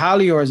a great pal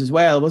of yours as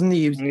well, wasn't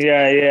he?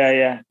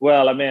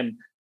 Well, I mean,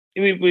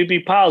 we'd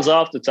be pals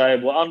off the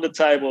table. On the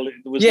table,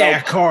 there was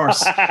of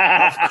course.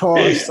 And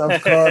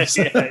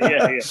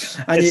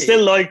it's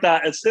still like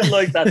that. It's still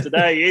like that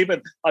today.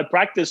 Even I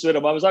practiced with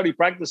him. I was only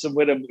practicing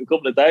with him a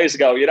couple of days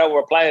ago.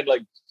 We're playing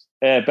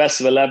best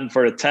of 11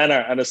 for a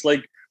tenner, and it's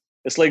like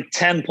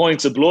 10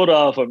 points of blood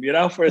off him,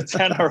 for a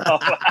tenner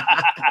off.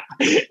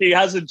 He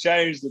hasn't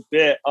changed a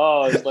bit.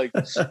 Oh, it's like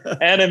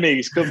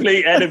enemies,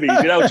 complete enemies,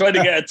 trying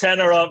to get a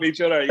tenner off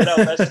each other,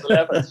 best of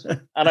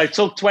 11. And I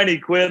took 20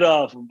 quid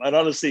off him, and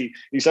honestly,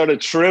 he sort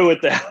of threw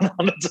it down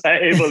on the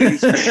table.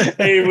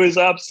 He was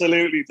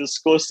absolutely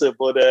disgusted.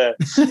 But I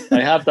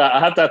have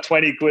that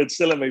 20 quid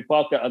still in my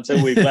pocket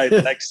until we play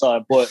the next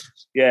time. But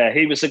yeah,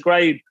 he was he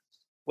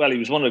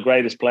was one of the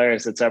greatest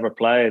players that's ever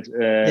played.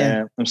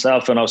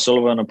 Himself and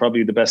O'Sullivan are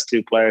probably the best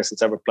 2 players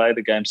that's ever played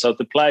the game. So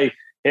to play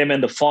him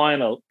in the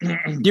final,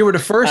 you were the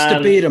first to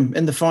beat him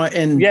in the final.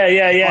 He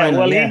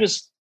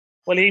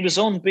was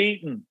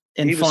unbeaten.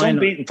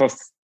 Unbeaten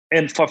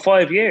for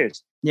 5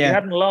 years. He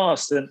hadn't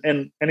lost,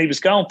 and he was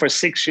going for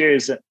 6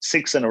 years,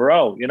 6 in a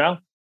row.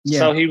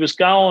 So he was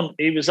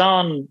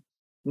on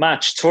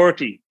match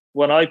 30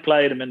 when I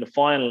played him in the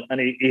final, and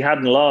he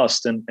hadn't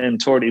lost in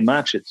 30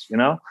 matches.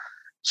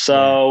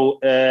 So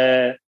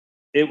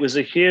it was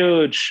a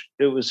huge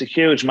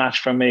match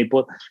for me.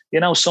 But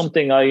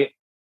something I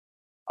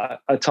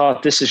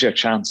thought, this is your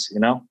chance.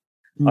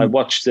 I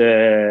watched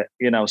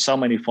so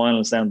many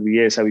finals down the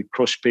years, how he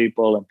crushed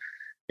people,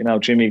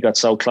 and Jimmy got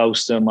so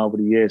close to him over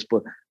the years.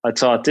 But I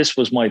thought this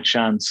was my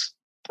chance.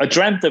 I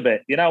dreamt of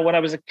it, when I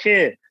was a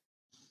kid.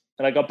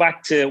 And I got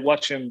back to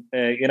watching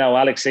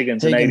Alex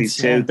Higgins in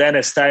 82,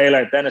 Dennis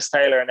Taylor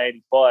in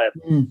 85.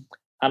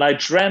 And I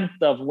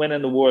dreamt of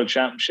winning the World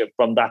Championship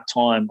from that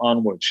time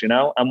onwards,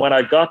 And when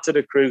I got to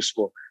the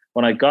Crucible,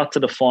 when I got to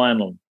the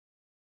final,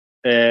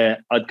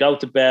 I'd go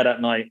to bed at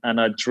night and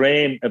I'd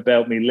dream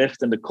about me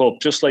lifting the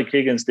cup, just like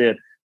Higgins did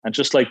and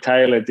just like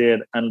Taylor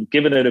did, and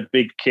giving it a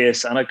big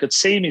kiss. And I could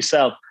see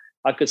myself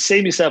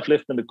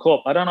lifting the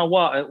cup. I don't know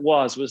what it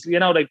was. It was,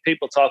 like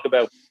people talk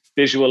about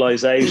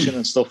visualization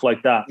and stuff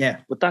like that. Yeah.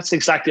 But that's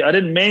exactly, I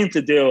didn't mean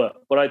to do it,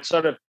 but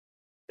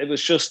it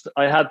was just,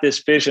 I had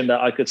this vision that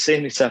I could see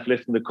myself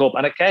lifting the cup,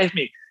 and it gave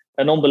me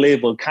an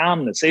unbelievable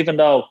calmness, even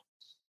though,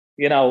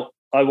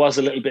 I was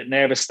a little bit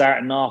nervous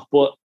starting off,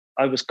 but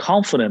I was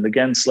confident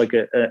against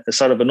a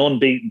sort of an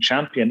unbeaten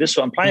champion.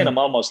 I'm playing him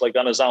almost like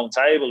on his own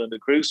table in the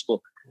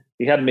Crucible.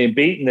 He hadn't been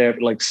beaten there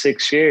for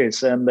 6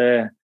 years, and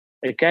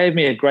it gave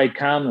me a great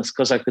calmness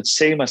because I could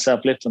see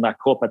myself lifting that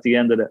cup at the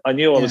end of it. I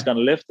knew I was going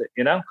to lift it,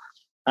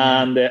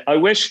 And I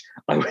wish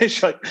I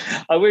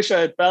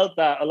had felt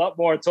that a lot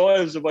more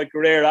times in my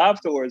career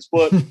afterwards.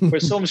 But for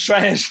some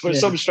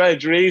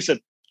strange reason,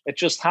 it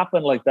just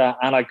happened like that,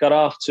 and I got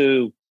off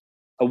to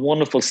a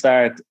wonderful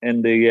start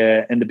in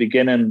the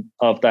beginning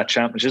of that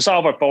championship. It's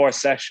over 4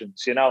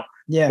 sessions,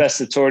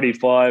 best of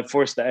 35,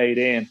 first to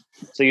 18.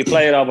 So you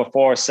play it over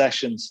 4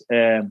 sessions,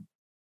 3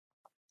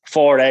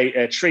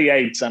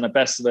 8s and a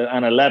best of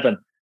an 11.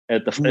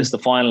 as the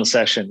final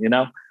session, you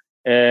know.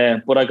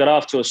 But I got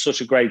off to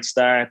such a great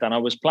start, and I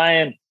was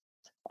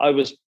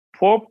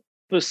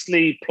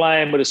purposely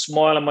playing with a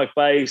smile on my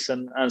face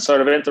and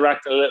sort of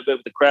interacting a little bit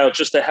with the crowd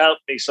just to help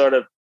me sort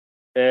of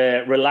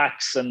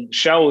relax and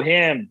show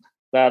him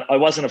that I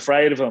wasn't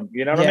afraid of him.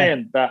 You know what I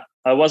mean? That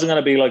I wasn't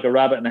going to be like a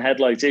rabbit in the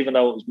headlights, even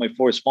though it was my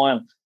first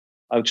final.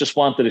 I just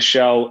wanted to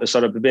show a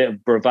sort of a bit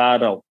of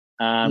bravado,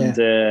 and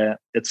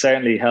it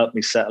certainly helped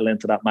me settle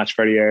into that match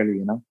very early,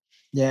 you know?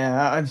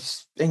 Yeah,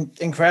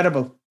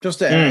 incredible.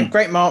 Just a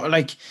great moment.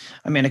 Like,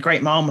 I mean, a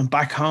great moment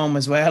back home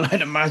as well,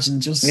 I'd imagine.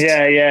 Just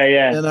yeah.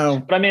 You know,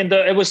 but I mean,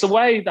 it was the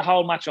way the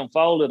whole match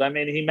unfolded. I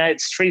mean, he made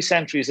 3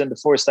 centuries in the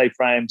first 8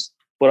 frames,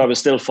 but I was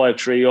still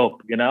 5-3 up.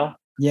 You know.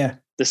 Yeah.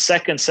 The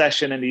second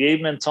session in the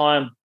evening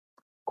time,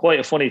 quite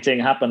a funny thing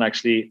happened.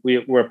 Actually, we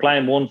were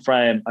playing 1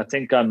 frame. I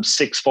think I'm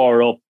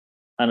 6-4 up,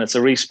 and it's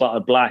a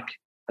respotted black.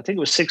 I think it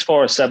was 6-4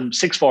 or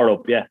 6-4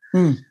 up. Yeah.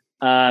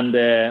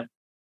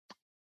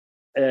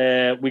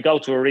 And we go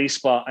to a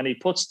respot, and he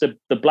puts the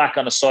black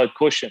on a side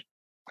cushion,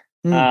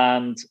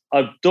 and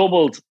I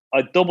doubled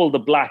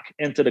the black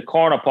into the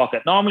corner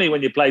pocket. Normally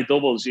when you play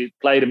doubles, you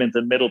play them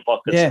into the middle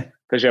pockets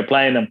because you're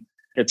playing them.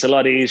 It's a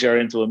lot easier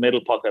into a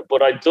middle pocket,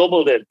 but I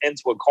doubled it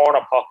into a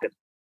corner pocket,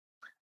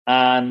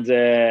 and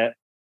it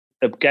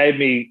gave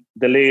me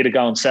the lead of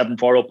going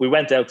 7-4 up. We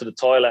went out to the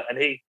toilet, and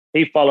he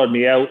followed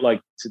me out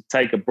like to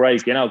take a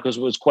break, you know, because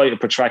it was quite a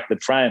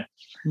protracted frame.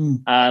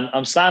 And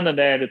I'm standing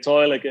there in the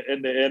toilet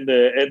at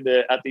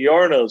the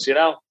urinals, you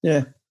know.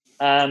 Yeah.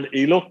 And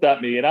he looked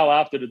at me, you know,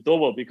 after the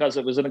double, because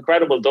it was an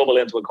incredible double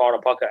into a corner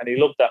pocket. And he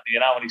looked at me, you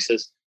know, and he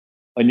says,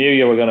 "I knew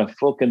you were going to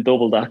fucking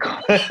double that."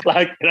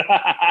 Like,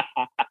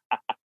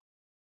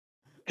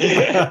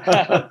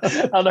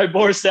 and I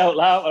burst out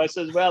laughing. I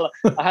says, "Well,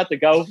 I had to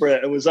go for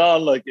it. It was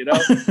on, like, you know."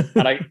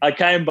 And I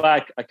came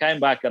back,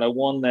 and I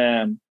won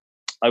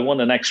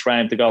the next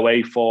frame to go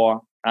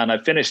 8-4, and I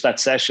finished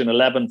that session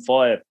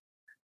 11-5.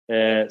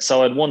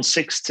 So I'd won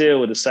 6-2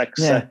 with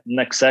the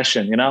next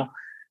session, you know.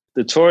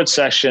 The third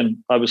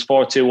session, I was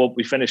 4-2 up.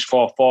 We finished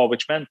 4-4,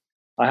 which meant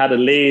I had a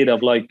lead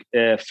of like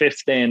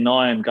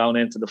 15-9 going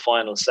into the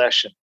final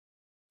session.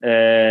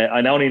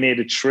 I only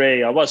needed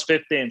 3. I was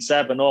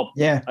 15-7 up.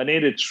 Yeah. I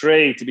needed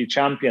 3 to be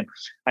champion.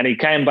 And he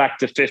came back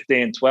to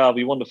 15-12.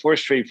 He won the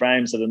first 3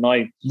 frames of the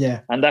night.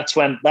 Yeah. And that's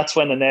when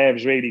the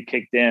nerves really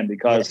kicked in,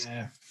 because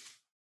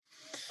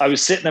I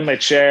was sitting in my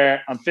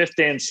chair. I'm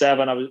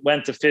 15-7. I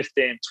went to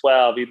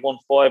 15-12. He'd won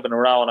 5 in a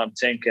row, and I'm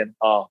thinking,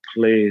 "Oh,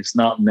 please,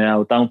 not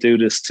now. Don't do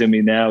this to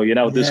me now. You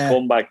know, this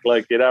comeback,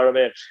 like, you know what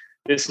I mean?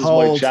 This is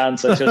my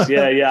chance." I just,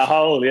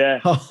 hold.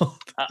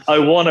 I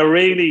won a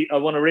really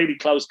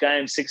close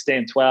game,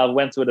 16-12.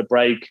 Went to the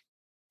break,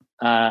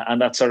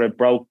 and that sort of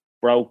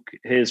broke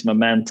his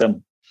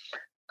momentum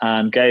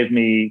and gave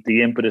me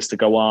the impetus to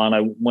go on.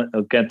 I went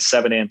against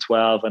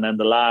 17-12, and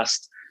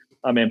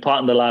then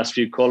potting the last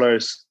few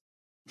colours.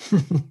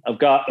 I've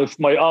got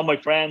all my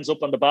friends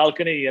up on the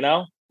balcony, you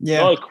know. Yeah.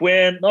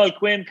 Noel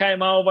Quinn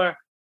came over.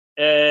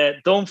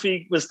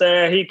 Dunphy was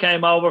there. He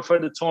came over for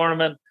the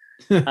tournament,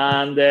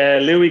 and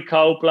Louis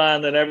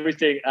Copeland and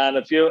everything, and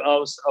a few. I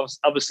was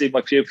obviously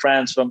my few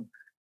friends from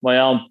my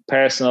own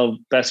personal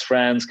best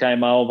friends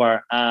came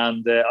over,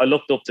 and I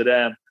looked up to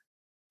them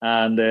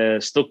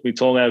and stuck my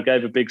tongue out,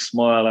 gave a big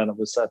smile, and it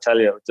was, I tell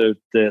you,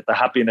 the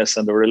happiness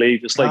and the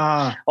relief. It's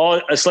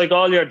like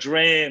all your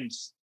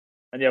dreams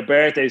and your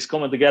birthdays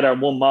coming together in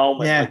one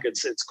moment. Yeah. Like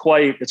it's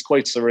quite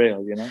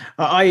surreal, you know.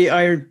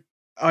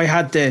 I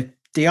had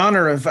the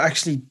honor of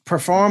actually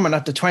performing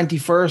at the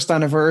 21st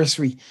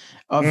anniversary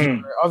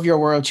of your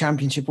World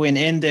Championship win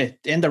in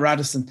the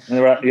Radisson.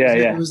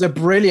 It was a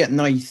brilliant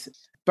night.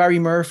 Barry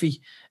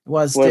Murphy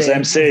was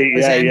MC.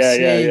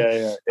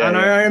 And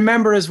I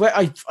remember as well,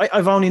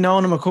 I've only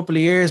known him a couple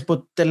of years,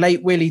 but the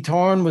late Willie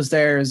Thorne was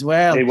there as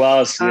well. He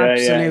was.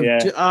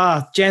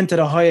 Gent of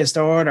the highest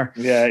order.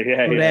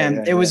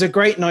 It was a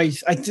great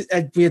night.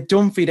 We had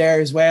Dunphy there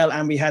as well,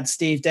 and we had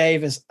Steve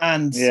Davis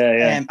and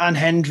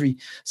Hendry.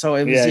 So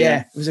it was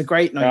it was a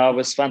great night. It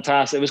was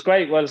fantastic. It was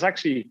great. Well, it's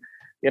actually,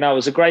 you know, it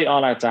was a great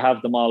honor to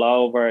have them all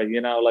over,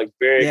 you know, like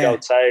Virgo,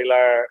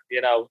 Taylor,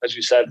 you know, as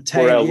you said,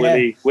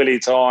 Willie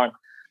Thorne,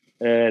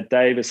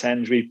 Davis,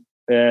 Hendry.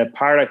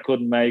 Parrott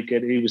couldn't make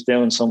it. He was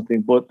doing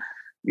something. But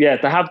yeah,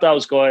 to have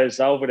those guys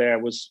over there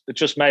it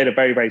just made it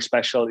very, very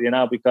special, you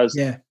know, because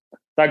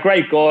they're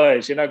great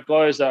guys, you know,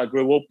 guys that I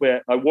grew up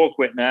with, I work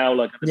with now,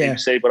 like in the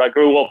BBC, but I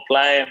grew up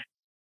playing.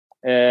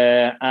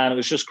 And it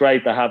was just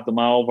great to have them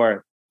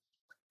over,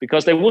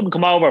 because they wouldn't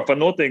come over for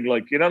nothing,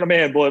 like, you know what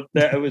I mean? But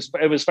it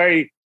was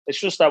very, it's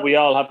just that we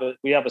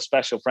have a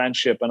special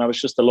friendship, and I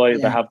was just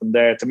delighted to have them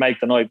there to make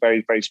the night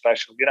very, very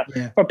special, you know.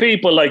 For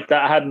people like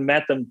that, I hadn't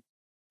met them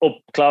up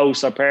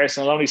close or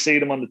personal, I only see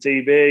them on the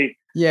TV.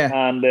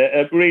 And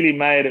it really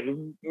made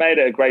it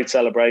a great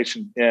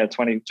celebration.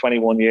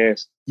 21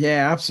 years.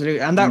 Yeah,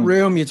 absolutely. And that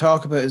room you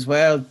talk about as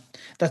well,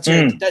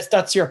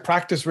 that's your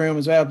practice room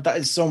as well, but that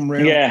is some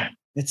room.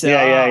 It's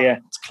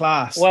it's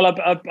class. Well,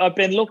 I've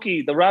been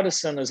lucky. The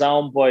Radisson is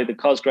owned by the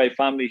Cosgrave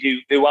family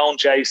who own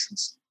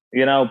Jason's.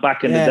 you know,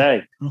 back in the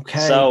day. Okay.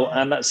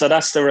 So so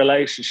that's the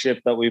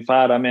relationship that we've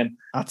had. I mean,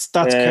 that's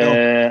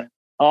cool.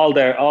 All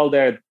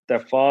their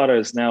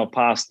fathers now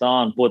passed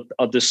on, but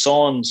of the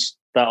sons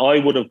that I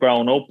would have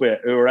grown up with,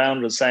 who are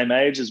around the same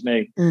age as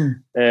me,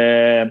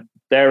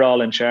 they're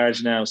all in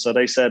charge now. So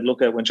they said,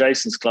 look, at when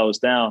Jason's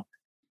closed down,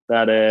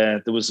 that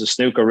there was a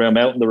snooker room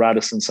out in the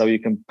Radisson, so you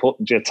can put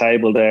your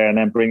table there and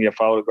then bring your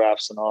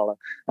photographs and all that.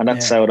 And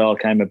that's how it all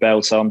came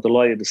about. So I'm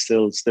delighted to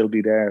still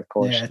be there, of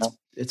course. Yeah,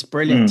 it's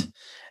brilliant.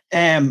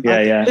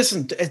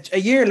 Listen, a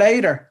year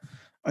later,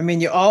 I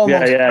mean, you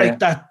almost break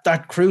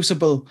that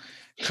crucible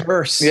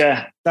curse.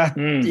 Yeah. That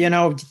you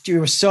know,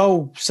 you were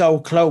so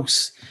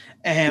close.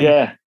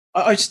 I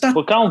just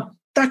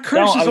that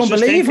curse is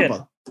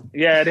unbelievable.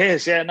 Yeah, it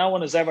is. Yeah,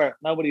 nobody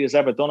has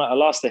ever done it. I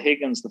lost to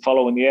Higgins the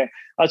following year.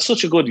 I had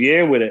such a good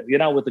year with it, you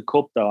know, with the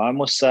cup though. I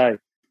must say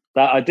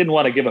that I didn't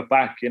want to give it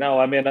back. You know,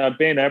 I mean, I've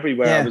been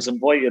everywhere. I was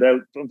invited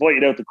out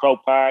to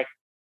Croke Park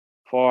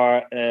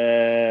for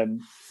the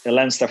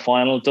Leinster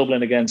final,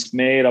 Dublin against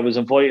Meath. I was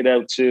invited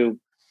out to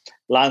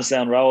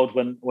Lansdowne Road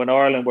when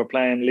Ireland were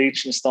playing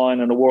Liechtenstein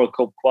in the World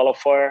Cup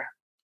qualifier.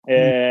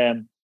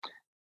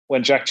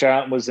 When Jack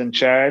Charlton was in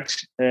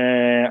charge,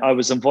 I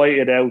was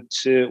invited out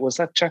to, was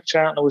that Jack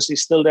Charlton or was he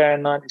still there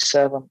in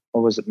 97?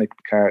 Or was it Mick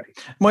McCarthy?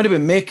 Might have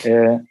been Mick.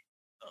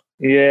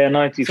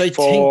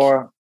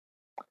 94.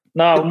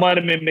 No, it might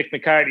have been Mick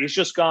McCarthy. He's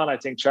just gone, I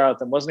think,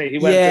 Charlton, wasn't he? He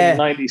went in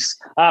the 90s,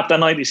 after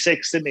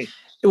 96, didn't he?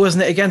 It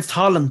wasn't against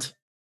Holland.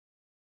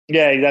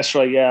 Yeah, that's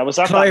right. Yeah, I was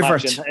at Clivert.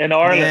 that match in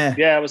Ireland.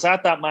 Yeah, I was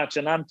at that match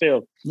in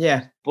Anfield.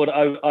 Yeah. But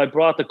I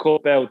brought the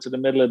cup out to the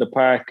middle of the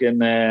park in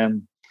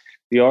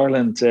the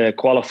Ireland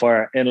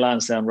qualifier in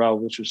Lansdowne Road,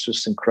 which was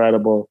just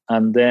incredible.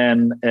 And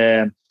then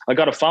I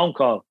got a phone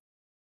call.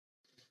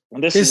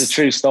 And this is a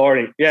true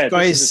story. Yeah,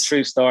 guys, this is a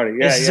true story.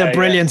 Yeah, this is a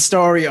brilliant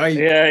story. I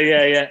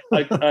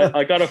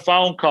got a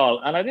phone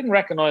call and I didn't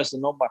recognize the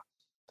number.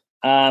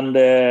 And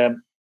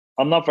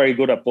I'm not very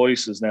good at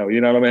voices now, you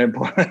know what I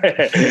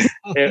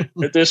mean?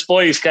 But this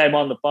voice came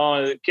on the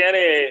phone.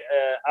 Kenny,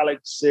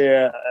 Alex,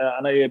 I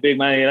know you're a big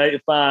Man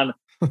United fan.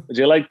 Would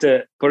you like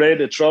to parade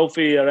the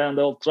trophy around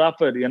Old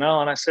Trafford, you know?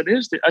 And I said,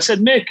 I said,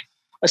 Mick,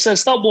 I said,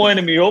 stop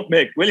winding me up,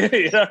 Mick, will you?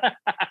 You know?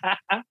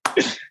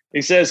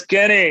 He says,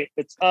 Kenny,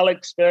 it's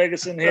Alex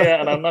Ferguson here,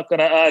 and I'm not going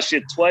to ask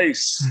you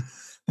twice.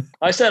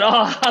 I said,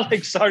 oh,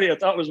 Alex, sorry, I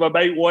thought it was my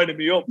mate winding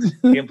me up.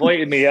 He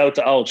invited me out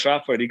to Old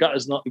Trafford. He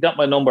got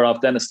my number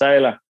off Dennis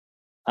Taylor,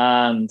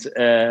 and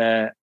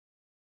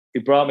he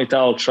brought me to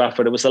Old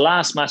Trafford. It was the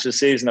last match of the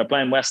season. They're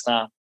playing West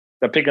Ham.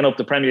 They're picking up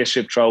the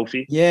Premiership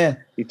trophy. Yeah.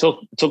 He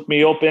took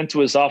me up into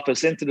his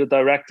office, into the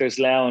director's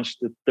lounge.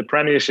 The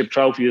Premiership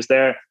trophy is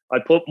there. I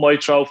put my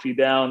trophy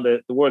down,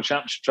 the World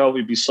Championship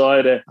trophy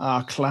beside it.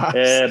 Oh,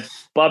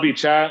 class. Bobby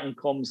Charlton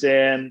comes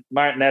in,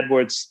 Martin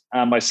Edwards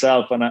and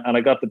myself, and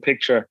I got the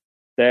picture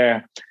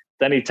there.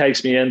 Then he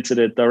takes me into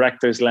the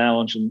director's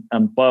lounge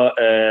and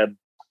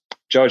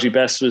Georgie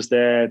Best was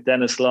there,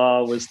 Dennis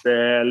Law was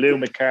there, Lou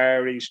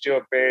McCarry,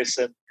 Stuart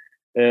Pearson,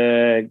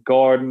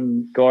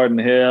 Gordon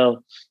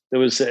Hill. There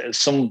was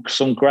some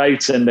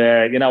greats in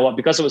there. You know what?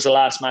 Because it was the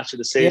last match of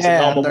the season.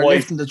 Yeah,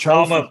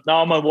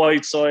 Norman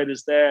Whiteside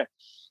is there.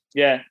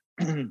 Yeah.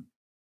 And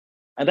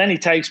then he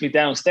takes me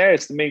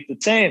downstairs to meet the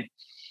team.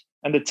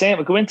 And the team,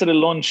 we go into the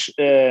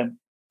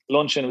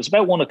luncheon. It was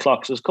about 1:00, so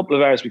it was a couple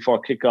of hours before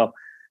kickoff.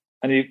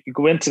 And you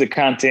go into the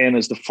canteen,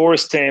 there's the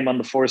first team on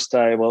the first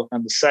table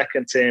and the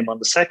second team on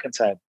the second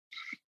table.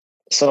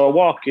 So I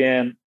walk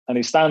in and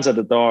he stands at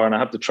the door and I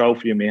have the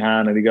trophy in my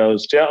hand and he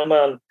goes,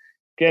 gentlemen,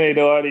 Kenny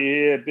Doherty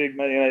here, big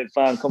Man United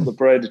fan, come to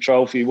parade the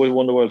trophy. We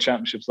won the World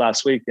Championships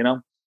last week, you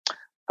know.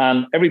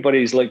 And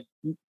everybody's like,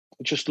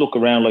 just look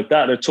around like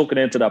that. They're tucking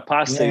into that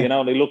pasta, you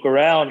know. They look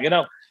around, you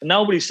know, and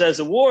nobody says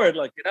a word,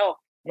 like, you know.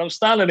 And I'm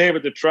standing here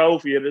with the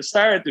trophy and it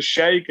started to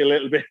shake a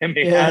little bit in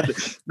my hand.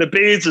 The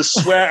beads of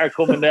sweat are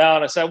coming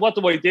down. I said, what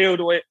do I do?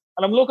 And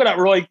I'm looking at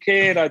Roy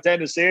Keane or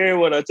Dennis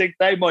Irwin. I think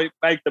they might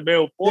make the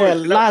move forward.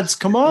 Yeah, lads,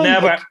 come on.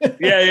 Never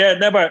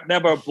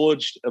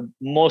budged a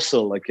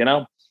muscle, like, you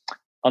know,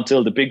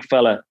 until the big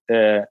fella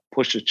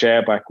pushed his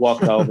chair back,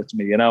 walked over to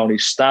me, you know, and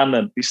he's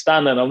standing.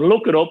 I'm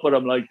looking up at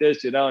him like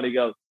this, you know, and he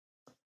goes,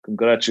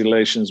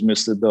 congratulations,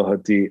 Mr.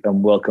 Doherty,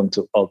 and welcome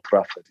to Old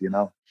Trafford, you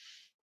know.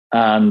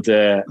 And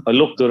I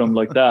looked at him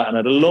like that and I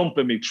had a lump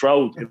in my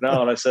throat, you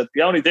know, and I said,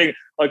 the only thing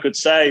I could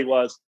say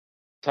was,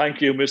 thank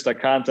you, Mr.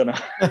 Cantona.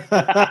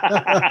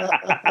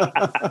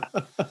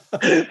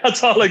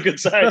 That's all I could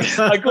say.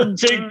 I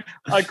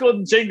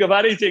couldn't think of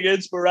anything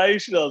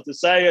inspirational to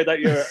say that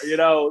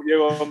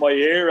you're my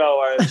hero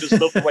or just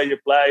love the way you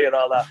play and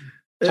all that.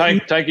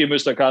 Thank you,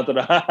 Mr.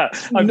 Cantona.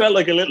 I felt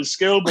like a little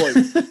schoolboy.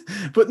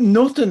 But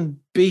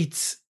nothing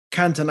beats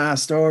Cantona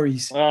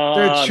stories.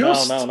 They're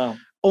just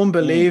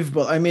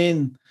unbelievable. I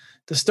mean,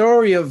 the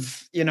story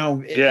of, you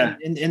know,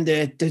 in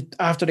the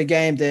after the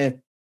game, the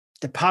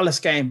Palace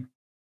game,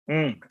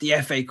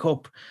 the FA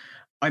Cup.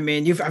 I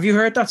mean, have you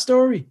heard that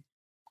story?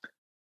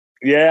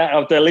 Yeah,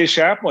 of the Lee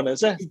Sharp one,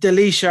 is it? The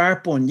Lee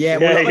Sharp one,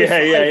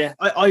 yeah.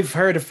 I've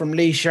heard it from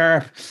Lee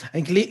Sharp. I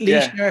think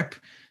Lee Sharp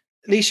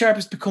Lee Sharp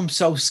has become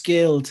so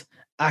skilled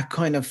at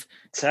kind of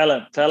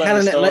telling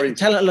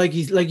it like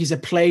he's a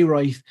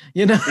playwright,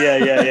 you know.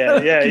 Yeah.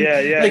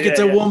 Like it's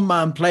a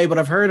one-man play, but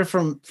I've heard it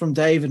from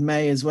David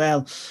May as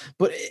well.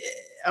 But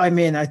I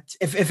mean,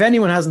 if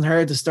anyone hasn't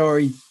heard the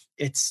story,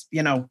 it's,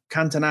 you know,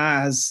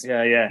 Cantona has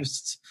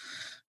just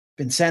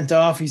been sent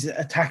off. He's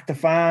attacked the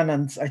fan,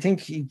 and I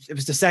think it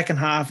was the second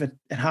half it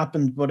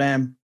happened. But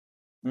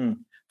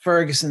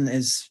Ferguson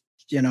is,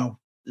 you know,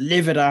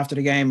 livid after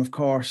the game, of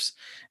course,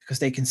 because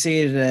they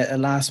conceded a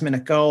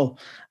last-minute goal,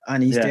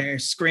 and he's there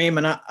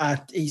screaming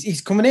at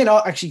he's coming in.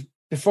 Actually,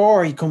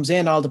 before he comes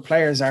in, all the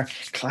players are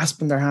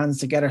clasping their hands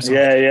together. So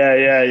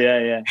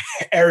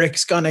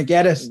Eric's gonna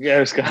get it.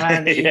 Eric's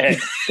gonna,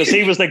 because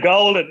he was the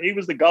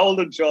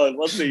golden child,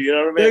 wasn't he? You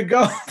know what I mean? The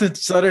golden.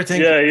 So they're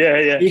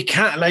thinking, he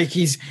can't, like,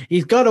 he's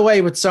got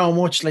away with so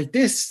much. Like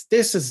this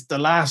is the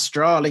last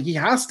straw. Like, he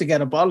has to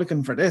get a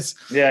bollocking for this.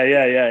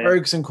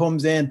 Ferguson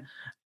comes in,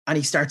 and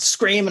he starts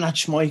screaming at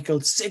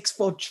Schmeichel,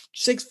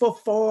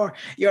 6'4",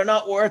 you're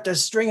not worth a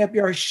string up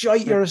your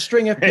shite, you're a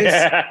string up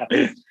piss.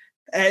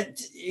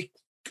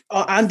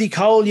 Andy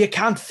Cole, you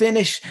can't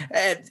finish.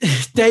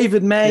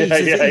 David May,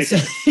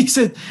 he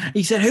said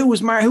who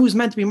was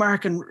meant to be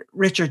marking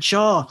Richard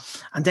Shaw?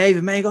 And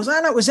David May goes,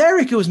 it was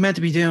Eric who was meant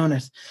to be doing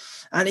it.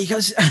 And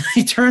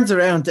he turns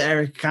around to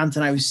Eric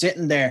Cantona, who's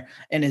sitting there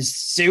in his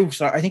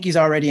suit. I think he's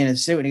already in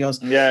his suit, and he goes,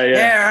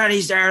 and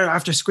he's there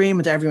after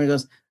screaming to everyone. He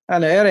goes,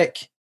 hello,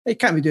 Eric. You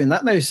can't be doing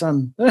that now,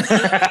 son. And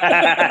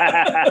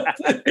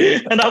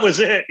that was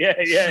it.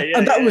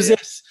 And that was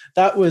it.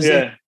 That was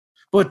it.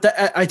 But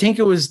I think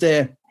it was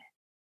the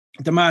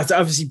match.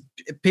 Obviously,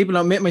 people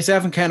don't admit,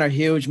 myself and Ken are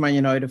huge Man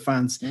United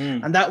fans.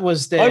 And that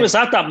was I was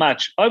at that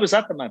match.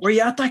 Were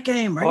you at that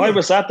game? I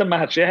was at the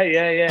match.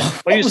 Yeah.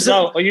 I used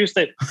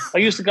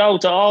to go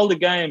to all the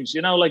games.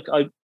 You know, like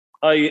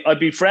I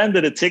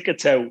befriended a ticket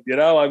tout. You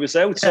know, I was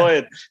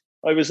outside.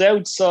 I was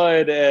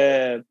outside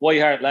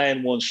White Hart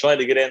Lane once trying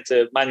to get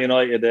into Man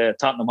United,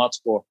 Tottenham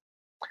Hotspur.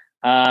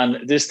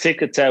 And this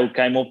ticket tout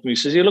came up to me. He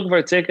says, you looking for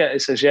a ticket? I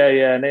says, yeah,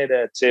 I need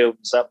a two.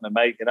 What's happening,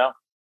 mate, you know?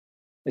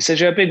 He says,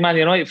 you're a big Man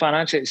United fan,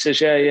 aren't you? He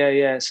says,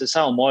 yeah. He says,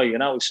 how am I, you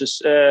know? He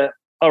says,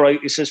 all right.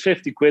 He says,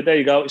 50 quid, there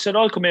you go. He said,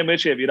 I'll come in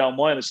with you if you don't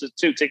mind. He says,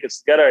 2 tickets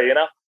together, you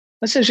know?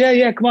 I says,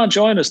 yeah, come on,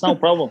 join us, no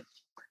problem.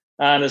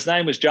 And his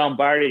name was John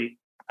Barry.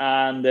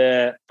 And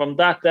from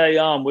that day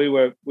on,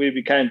 we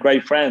became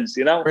great friends,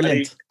 you know?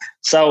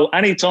 So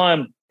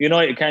anytime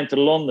United came to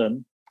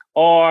London,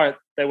 or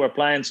they were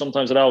playing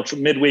sometimes at all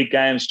midweek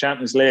games,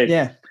 Champions League.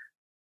 Yeah.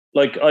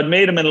 Like, I'd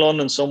meet him in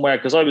London somewhere,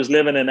 because I was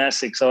living in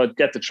Essex, so I'd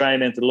get the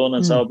train into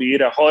London. So I'd be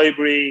either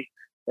Highbury,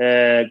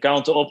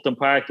 going to Upton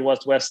Park to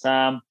watch West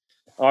Ham,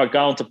 or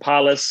going to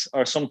Palace,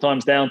 or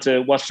sometimes down to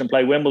watch them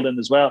play Wimbledon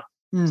as well.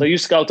 So I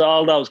used to go to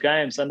all those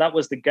games, and that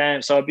was the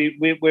game. So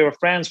we were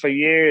friends for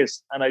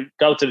years, and I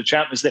go to the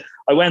Champions League.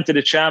 I went to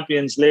the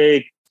Champions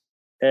League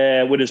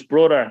with his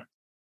brother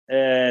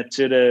to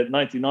the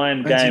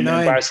 99 game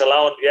in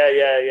Barcelona.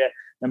 Yeah.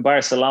 In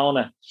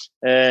Barcelona.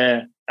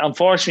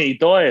 Unfortunately, he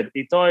died.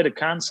 He died of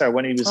cancer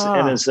when he was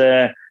in his...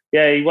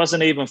 he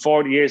wasn't even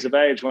 40 years of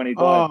age when he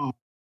died.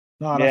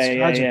 No, that's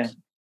tragic.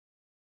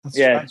 That's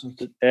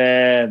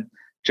tragic.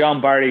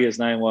 John Barry, his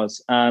name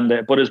was.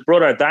 And but his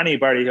brother, Danny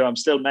Barry, who I'm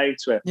still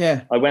mates with,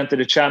 I went to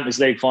the Champions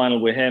League final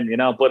with him, you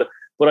know. But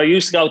I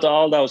used to go to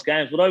all those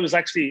games. But I was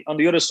actually on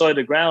the other side of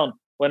the ground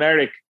when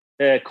Eric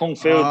Kung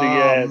Fu,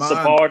 the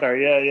supporter.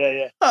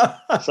 Yeah.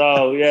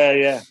 So,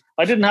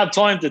 I didn't have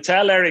time to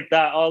tell Eric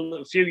that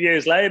a few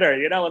years later,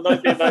 you know, in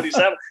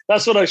 1997.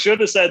 That's what I should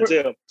have said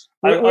to him.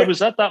 I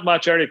was at that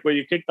match, Eric, where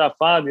you kicked that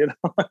fan, you know.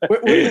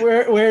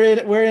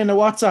 we're in a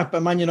WhatsApp,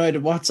 a Man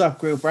United WhatsApp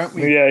group, aren't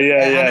we? Yeah.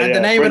 And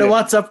the name of the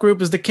WhatsApp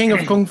group is the King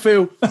of Kung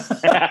Fu.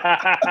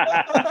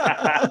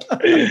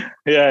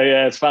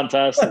 Yeah, it's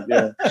fantastic.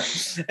 Yeah.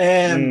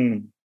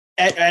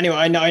 Anyway,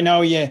 I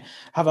know you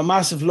have a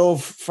massive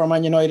love for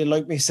Man United,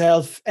 like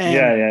myself.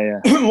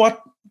 Yeah.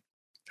 What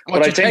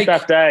but I think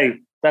that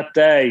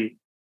day,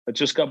 I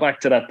just got back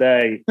to that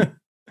day.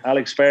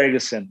 Alex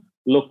Ferguson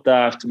looked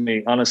after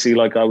me, honestly,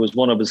 like I was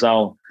one of his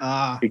own.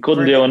 He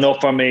couldn't do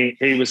enough for me.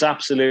 He was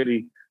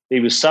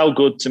so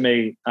good to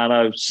me, and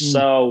I was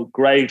so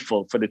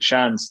grateful for the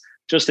chance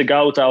just to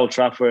go to Old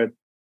Trafford,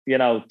 you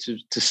know,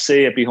 to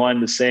see it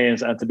behind the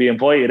scenes and to be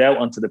invited out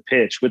onto the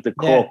pitch with the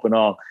cup and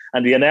all.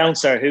 And the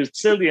announcer, who's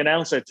still the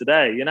announcer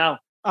today, you know.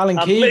 Alan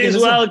Keegan, please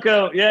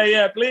welcome.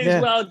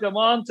 Please welcome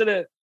on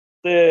to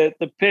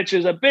the pitch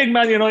is a big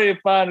Man United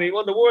fan. He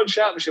won the World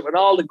Championship, and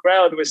all the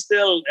crowd were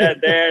still there.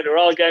 They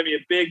all gave me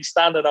a big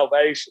standing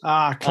ovation.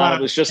 And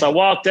it was just, I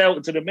walked out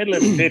into the middle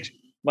of the pitch.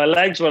 My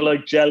legs were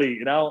like jelly,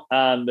 you know.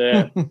 And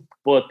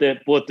but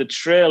the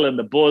thrill and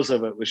the buzz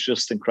of it was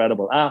just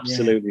incredible.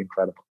 Absolutely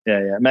incredible.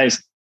 Yeah,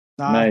 amazing.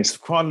 Nice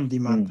quality,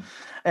 man.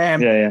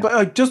 But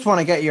I just want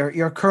to get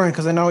your current,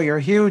 because I know you're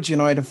a huge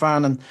United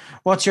fan. And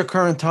what's your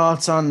current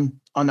thoughts on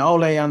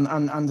Ole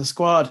and the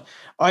squad?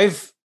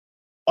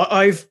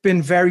 I've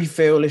been very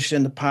foolish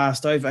in the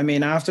past.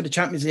 After the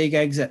Champions League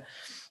exit,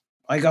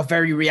 I got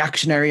very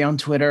reactionary on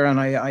Twitter, and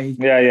I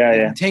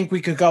didn't think we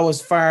could go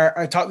as far.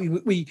 I thought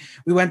we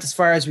went as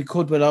far as we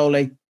could with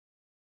Ole,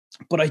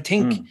 but I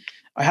think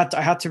I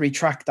had to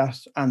retract that,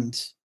 and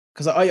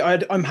because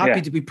I'm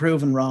happy to be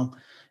proven wrong.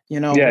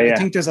 I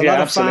think there's a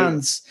lot of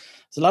fans.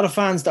 There's a lot of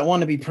fans that want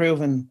to be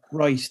proven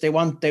right. They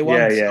want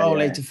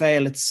Ole to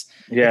fail. It's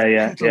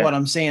mental what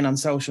I'm seeing on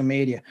social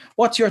media.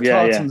 What's your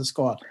thoughts on the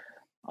squad?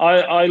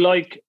 I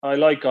like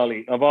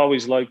Ole. I've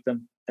always liked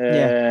him.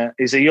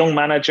 He's a young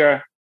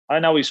manager. I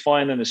know he's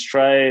finding his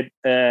trade.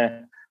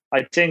 I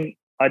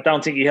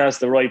don't think he has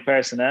the right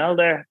personnel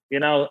there,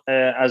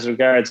 as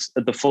regards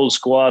the full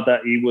squad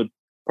that he would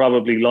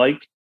probably like.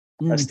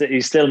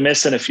 He's still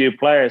missing a few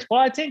players. But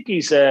I think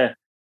he's,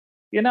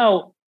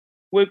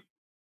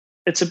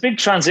 it's a big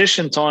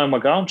transition time we're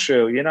going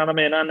through, you know what I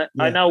mean? And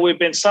I know we've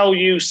been so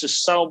used to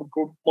so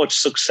much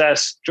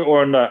success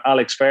during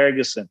Alex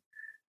Ferguson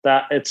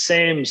that it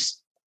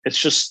seems it's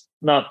just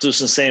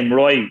doesn't seem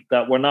right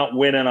that we're not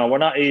winning, or we're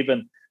not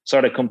even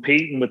sort of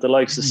competing with the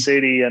likes of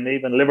City and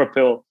even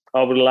Liverpool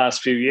over the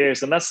last few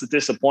years. And that's the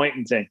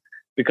disappointing thing,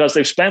 because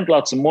they've spent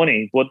lots of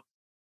money, but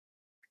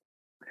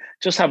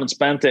just haven't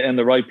spent it in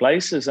the right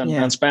places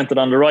and spent it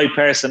on the right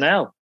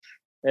personnel.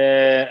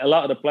 A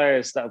lot of the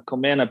players that have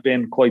come in have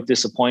been quite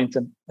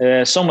disappointing.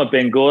 Some have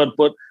been good,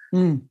 but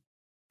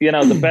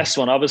the best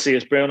one obviously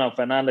is Bruno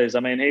Fernandes. I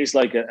mean, he's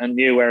like a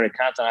new Eric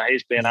Cantona.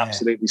 He's been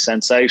absolutely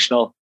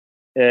sensational.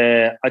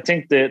 I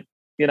think that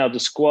the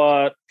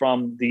squad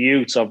from the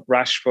youths of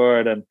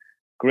Rashford and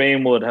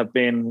Greenwood have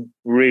been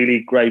really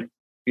great.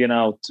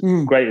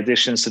 Great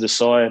additions to the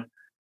side.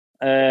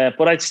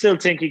 But I still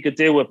think he could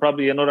do with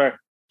probably another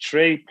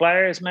 3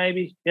 players,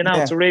 maybe.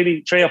 To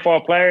really 3 or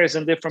 4 players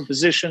in different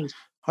positions.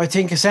 I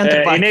think a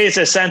centre back. He needs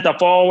a centre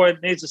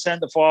forward, needs a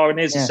centre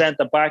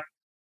back.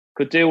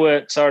 Could do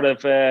with sort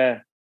of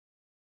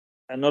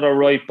another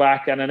right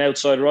back and an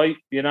outside right.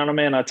 You know what I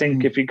mean? I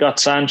think if he got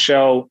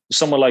Sancho,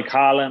 someone like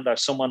Haaland or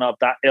someone of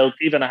that ilk,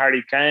 even a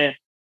Harry Kane,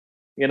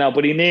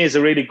 but he needs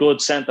a really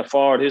good centre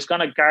forward who's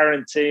going to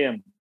guarantee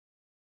him,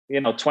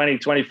 20,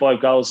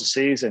 25 goals a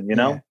season,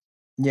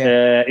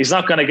 He's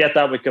not going to get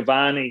that with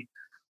Cavani.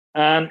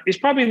 And he's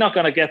probably not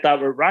going to get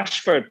that with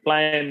Rashford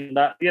playing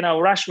that.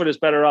 Rashford is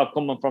better off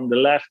coming from the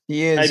left.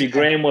 He is, maybe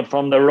Greenwood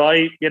from the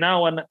right,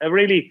 and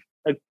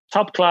a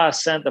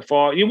top-class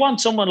centre-forward. You want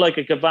someone like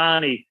a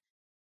Cavani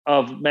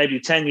of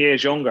maybe 10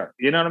 years younger.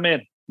 You know what I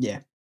mean? Yeah.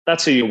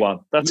 That's who you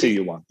want.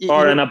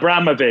 Or an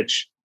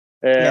Abramovich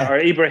or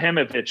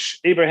Ibrahimovic.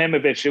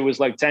 Ibrahimovic, who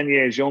was like 10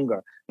 years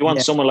younger. You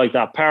want someone like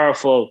that,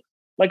 powerful,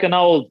 like an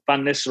old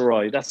Van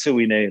Nistelrooy. That's who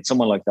we need.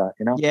 Someone like that,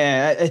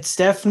 Yeah, it's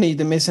definitely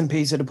the missing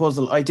piece of the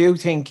puzzle. I do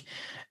think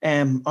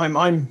I'm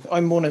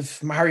one of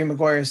Harry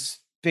Maguire's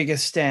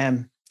biggest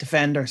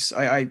defenders.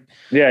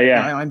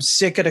 I'm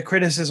sick of the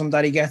criticism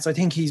that he gets. I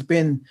think he's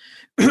been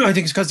I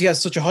think it's because he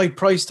has such a high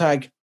price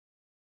tag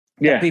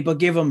that people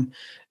give him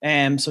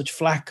such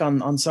flack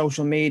on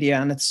social media,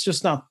 and it's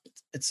just not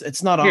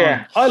it's not on.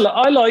 Yeah, I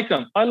like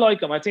him.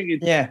 I think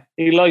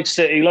he likes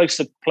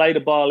to play the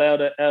ball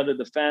out of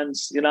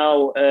defense.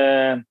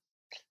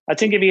 I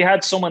think if he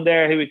had someone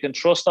there who he can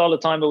trust all the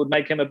time, it would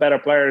make him a better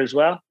player as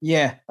well.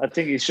 Yeah, I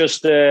think he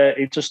just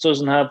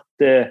doesn't have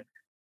the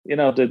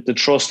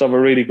trust of a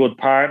really good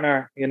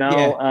partner. And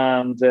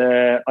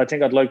I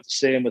think I'd like to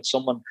see him with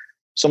someone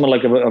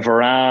like a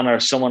Varane or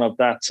someone of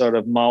that sort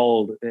of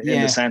mold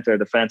in the centre of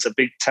defence, a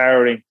big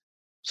towering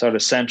sort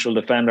of central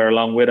defender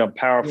along with him,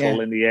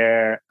 powerful in the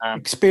air and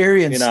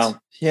experienced.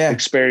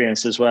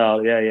 Experience as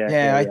well.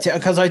 Yeah.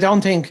 Because I don't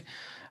think.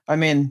 I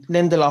mean,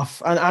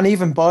 Lindelof and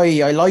even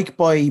Boy, I like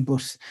Boy,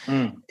 but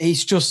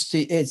he's just,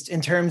 it's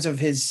in terms of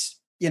his,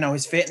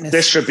 his fitness,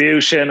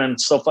 distribution and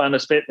stuff, and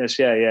his fitness.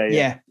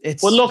 Yeah.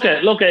 Well, look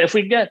at if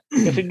we get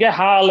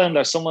Haaland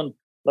or someone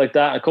like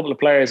that, a couple of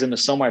players in the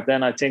summer,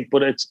 then I think.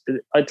 But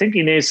I think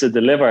he needs to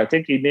deliver. I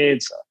think he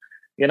needs.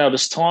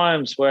 There's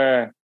times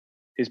where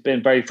he's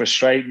been very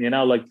frustrating.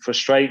 Like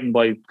frustrating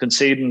by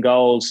conceding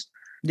goals.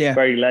 Yeah,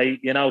 very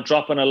late,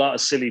 dropping a lot of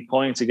silly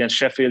points against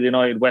Sheffield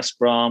United, West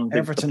Brom,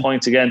 the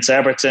points against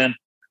Everton,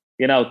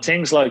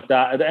 things like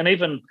that. And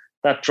even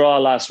that draw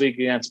last week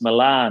against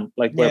Milan,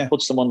 like where it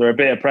puts them under a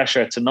bit of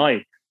pressure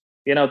tonight,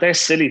 they're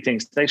silly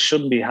things. They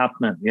shouldn't be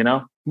happening,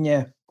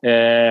 Yeah.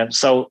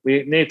 So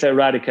we need to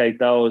eradicate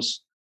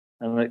those,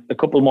 and a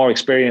couple more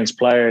experienced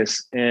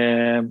players,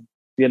 we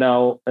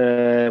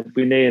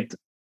need,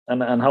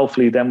 and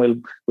hopefully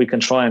then we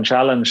can try and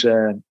challenge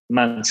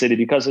Man City,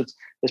 because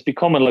it's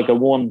becoming like a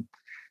one,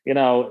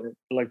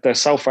 like they're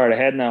so far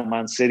ahead now,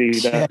 Man City,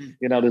 that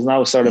there's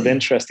no sort of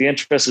interest. The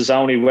interest is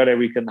only whether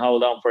we can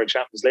hold on for a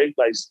Champions League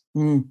place.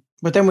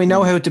 But then we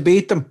know how to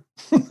beat them.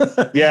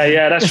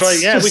 yeah, that's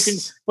right. Yeah, we can.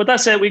 But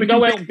that's it. We can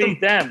go out and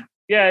beat them.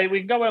 Yeah,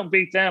 we can go out and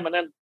beat them, and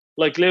then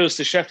like lose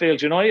to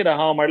Sheffield United at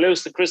home or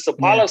lose to Crystal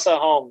Palace at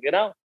home.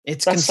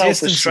 It's that's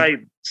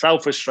so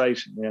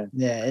frustration.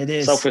 Yeah, it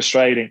is so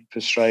frustrating.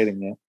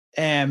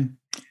 Yeah.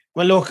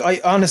 Well, look, I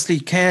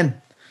honestly,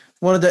 Ken,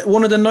 One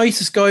of the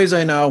nicest guys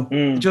I know.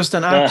 Just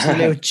an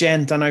absolute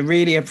gent, and I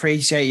really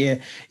appreciate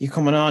you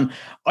coming on.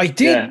 I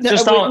did.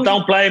 Just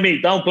don't play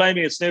me. Don't play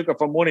me at snooker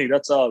for money.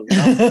 That's all. You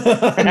know?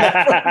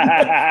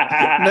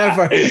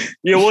 Never.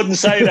 You wouldn't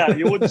say that.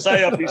 You wouldn't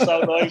say I'd be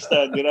so nice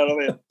then. You know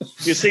what I mean?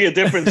 You see a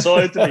different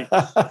side to me.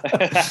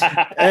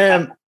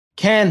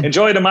 Ken,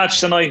 enjoy the match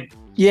tonight.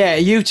 Yeah,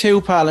 you too,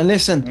 pal. And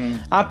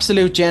listen,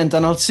 absolute gent.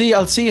 And I'll see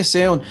you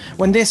soon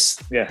when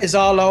this is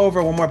all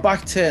over. When we're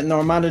back to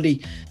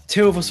normality,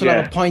 two of us will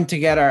have a pint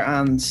together.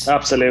 And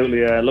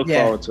absolutely, look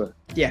forward to it.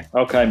 Yeah.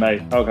 Okay,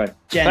 mate. Okay.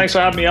 Gent. Thanks for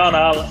having me on,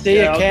 Al. See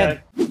you, Ken.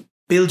 Okay.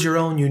 Build your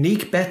own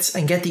unique bets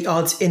and get the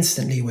odds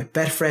instantly with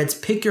Betfred's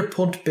Pick Your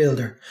Punt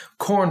Builder.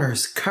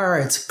 Corners,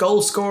 cards,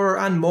 goal scorer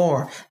and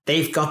more.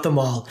 They've got them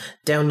all.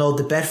 Download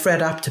the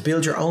Betfred app to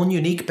build your own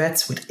unique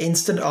bets with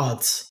instant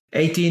odds.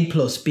 18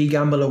 plus,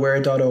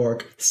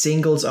 begambleaware.org.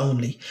 Singles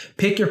only.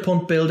 Pick Your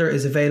Punt Builder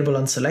is available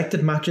on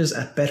selected matches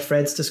at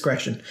Betfred's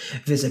discretion.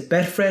 Visit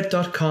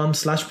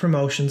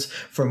betfred.com/promotions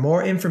for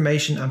more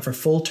information and for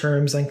full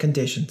terms and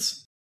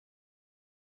conditions.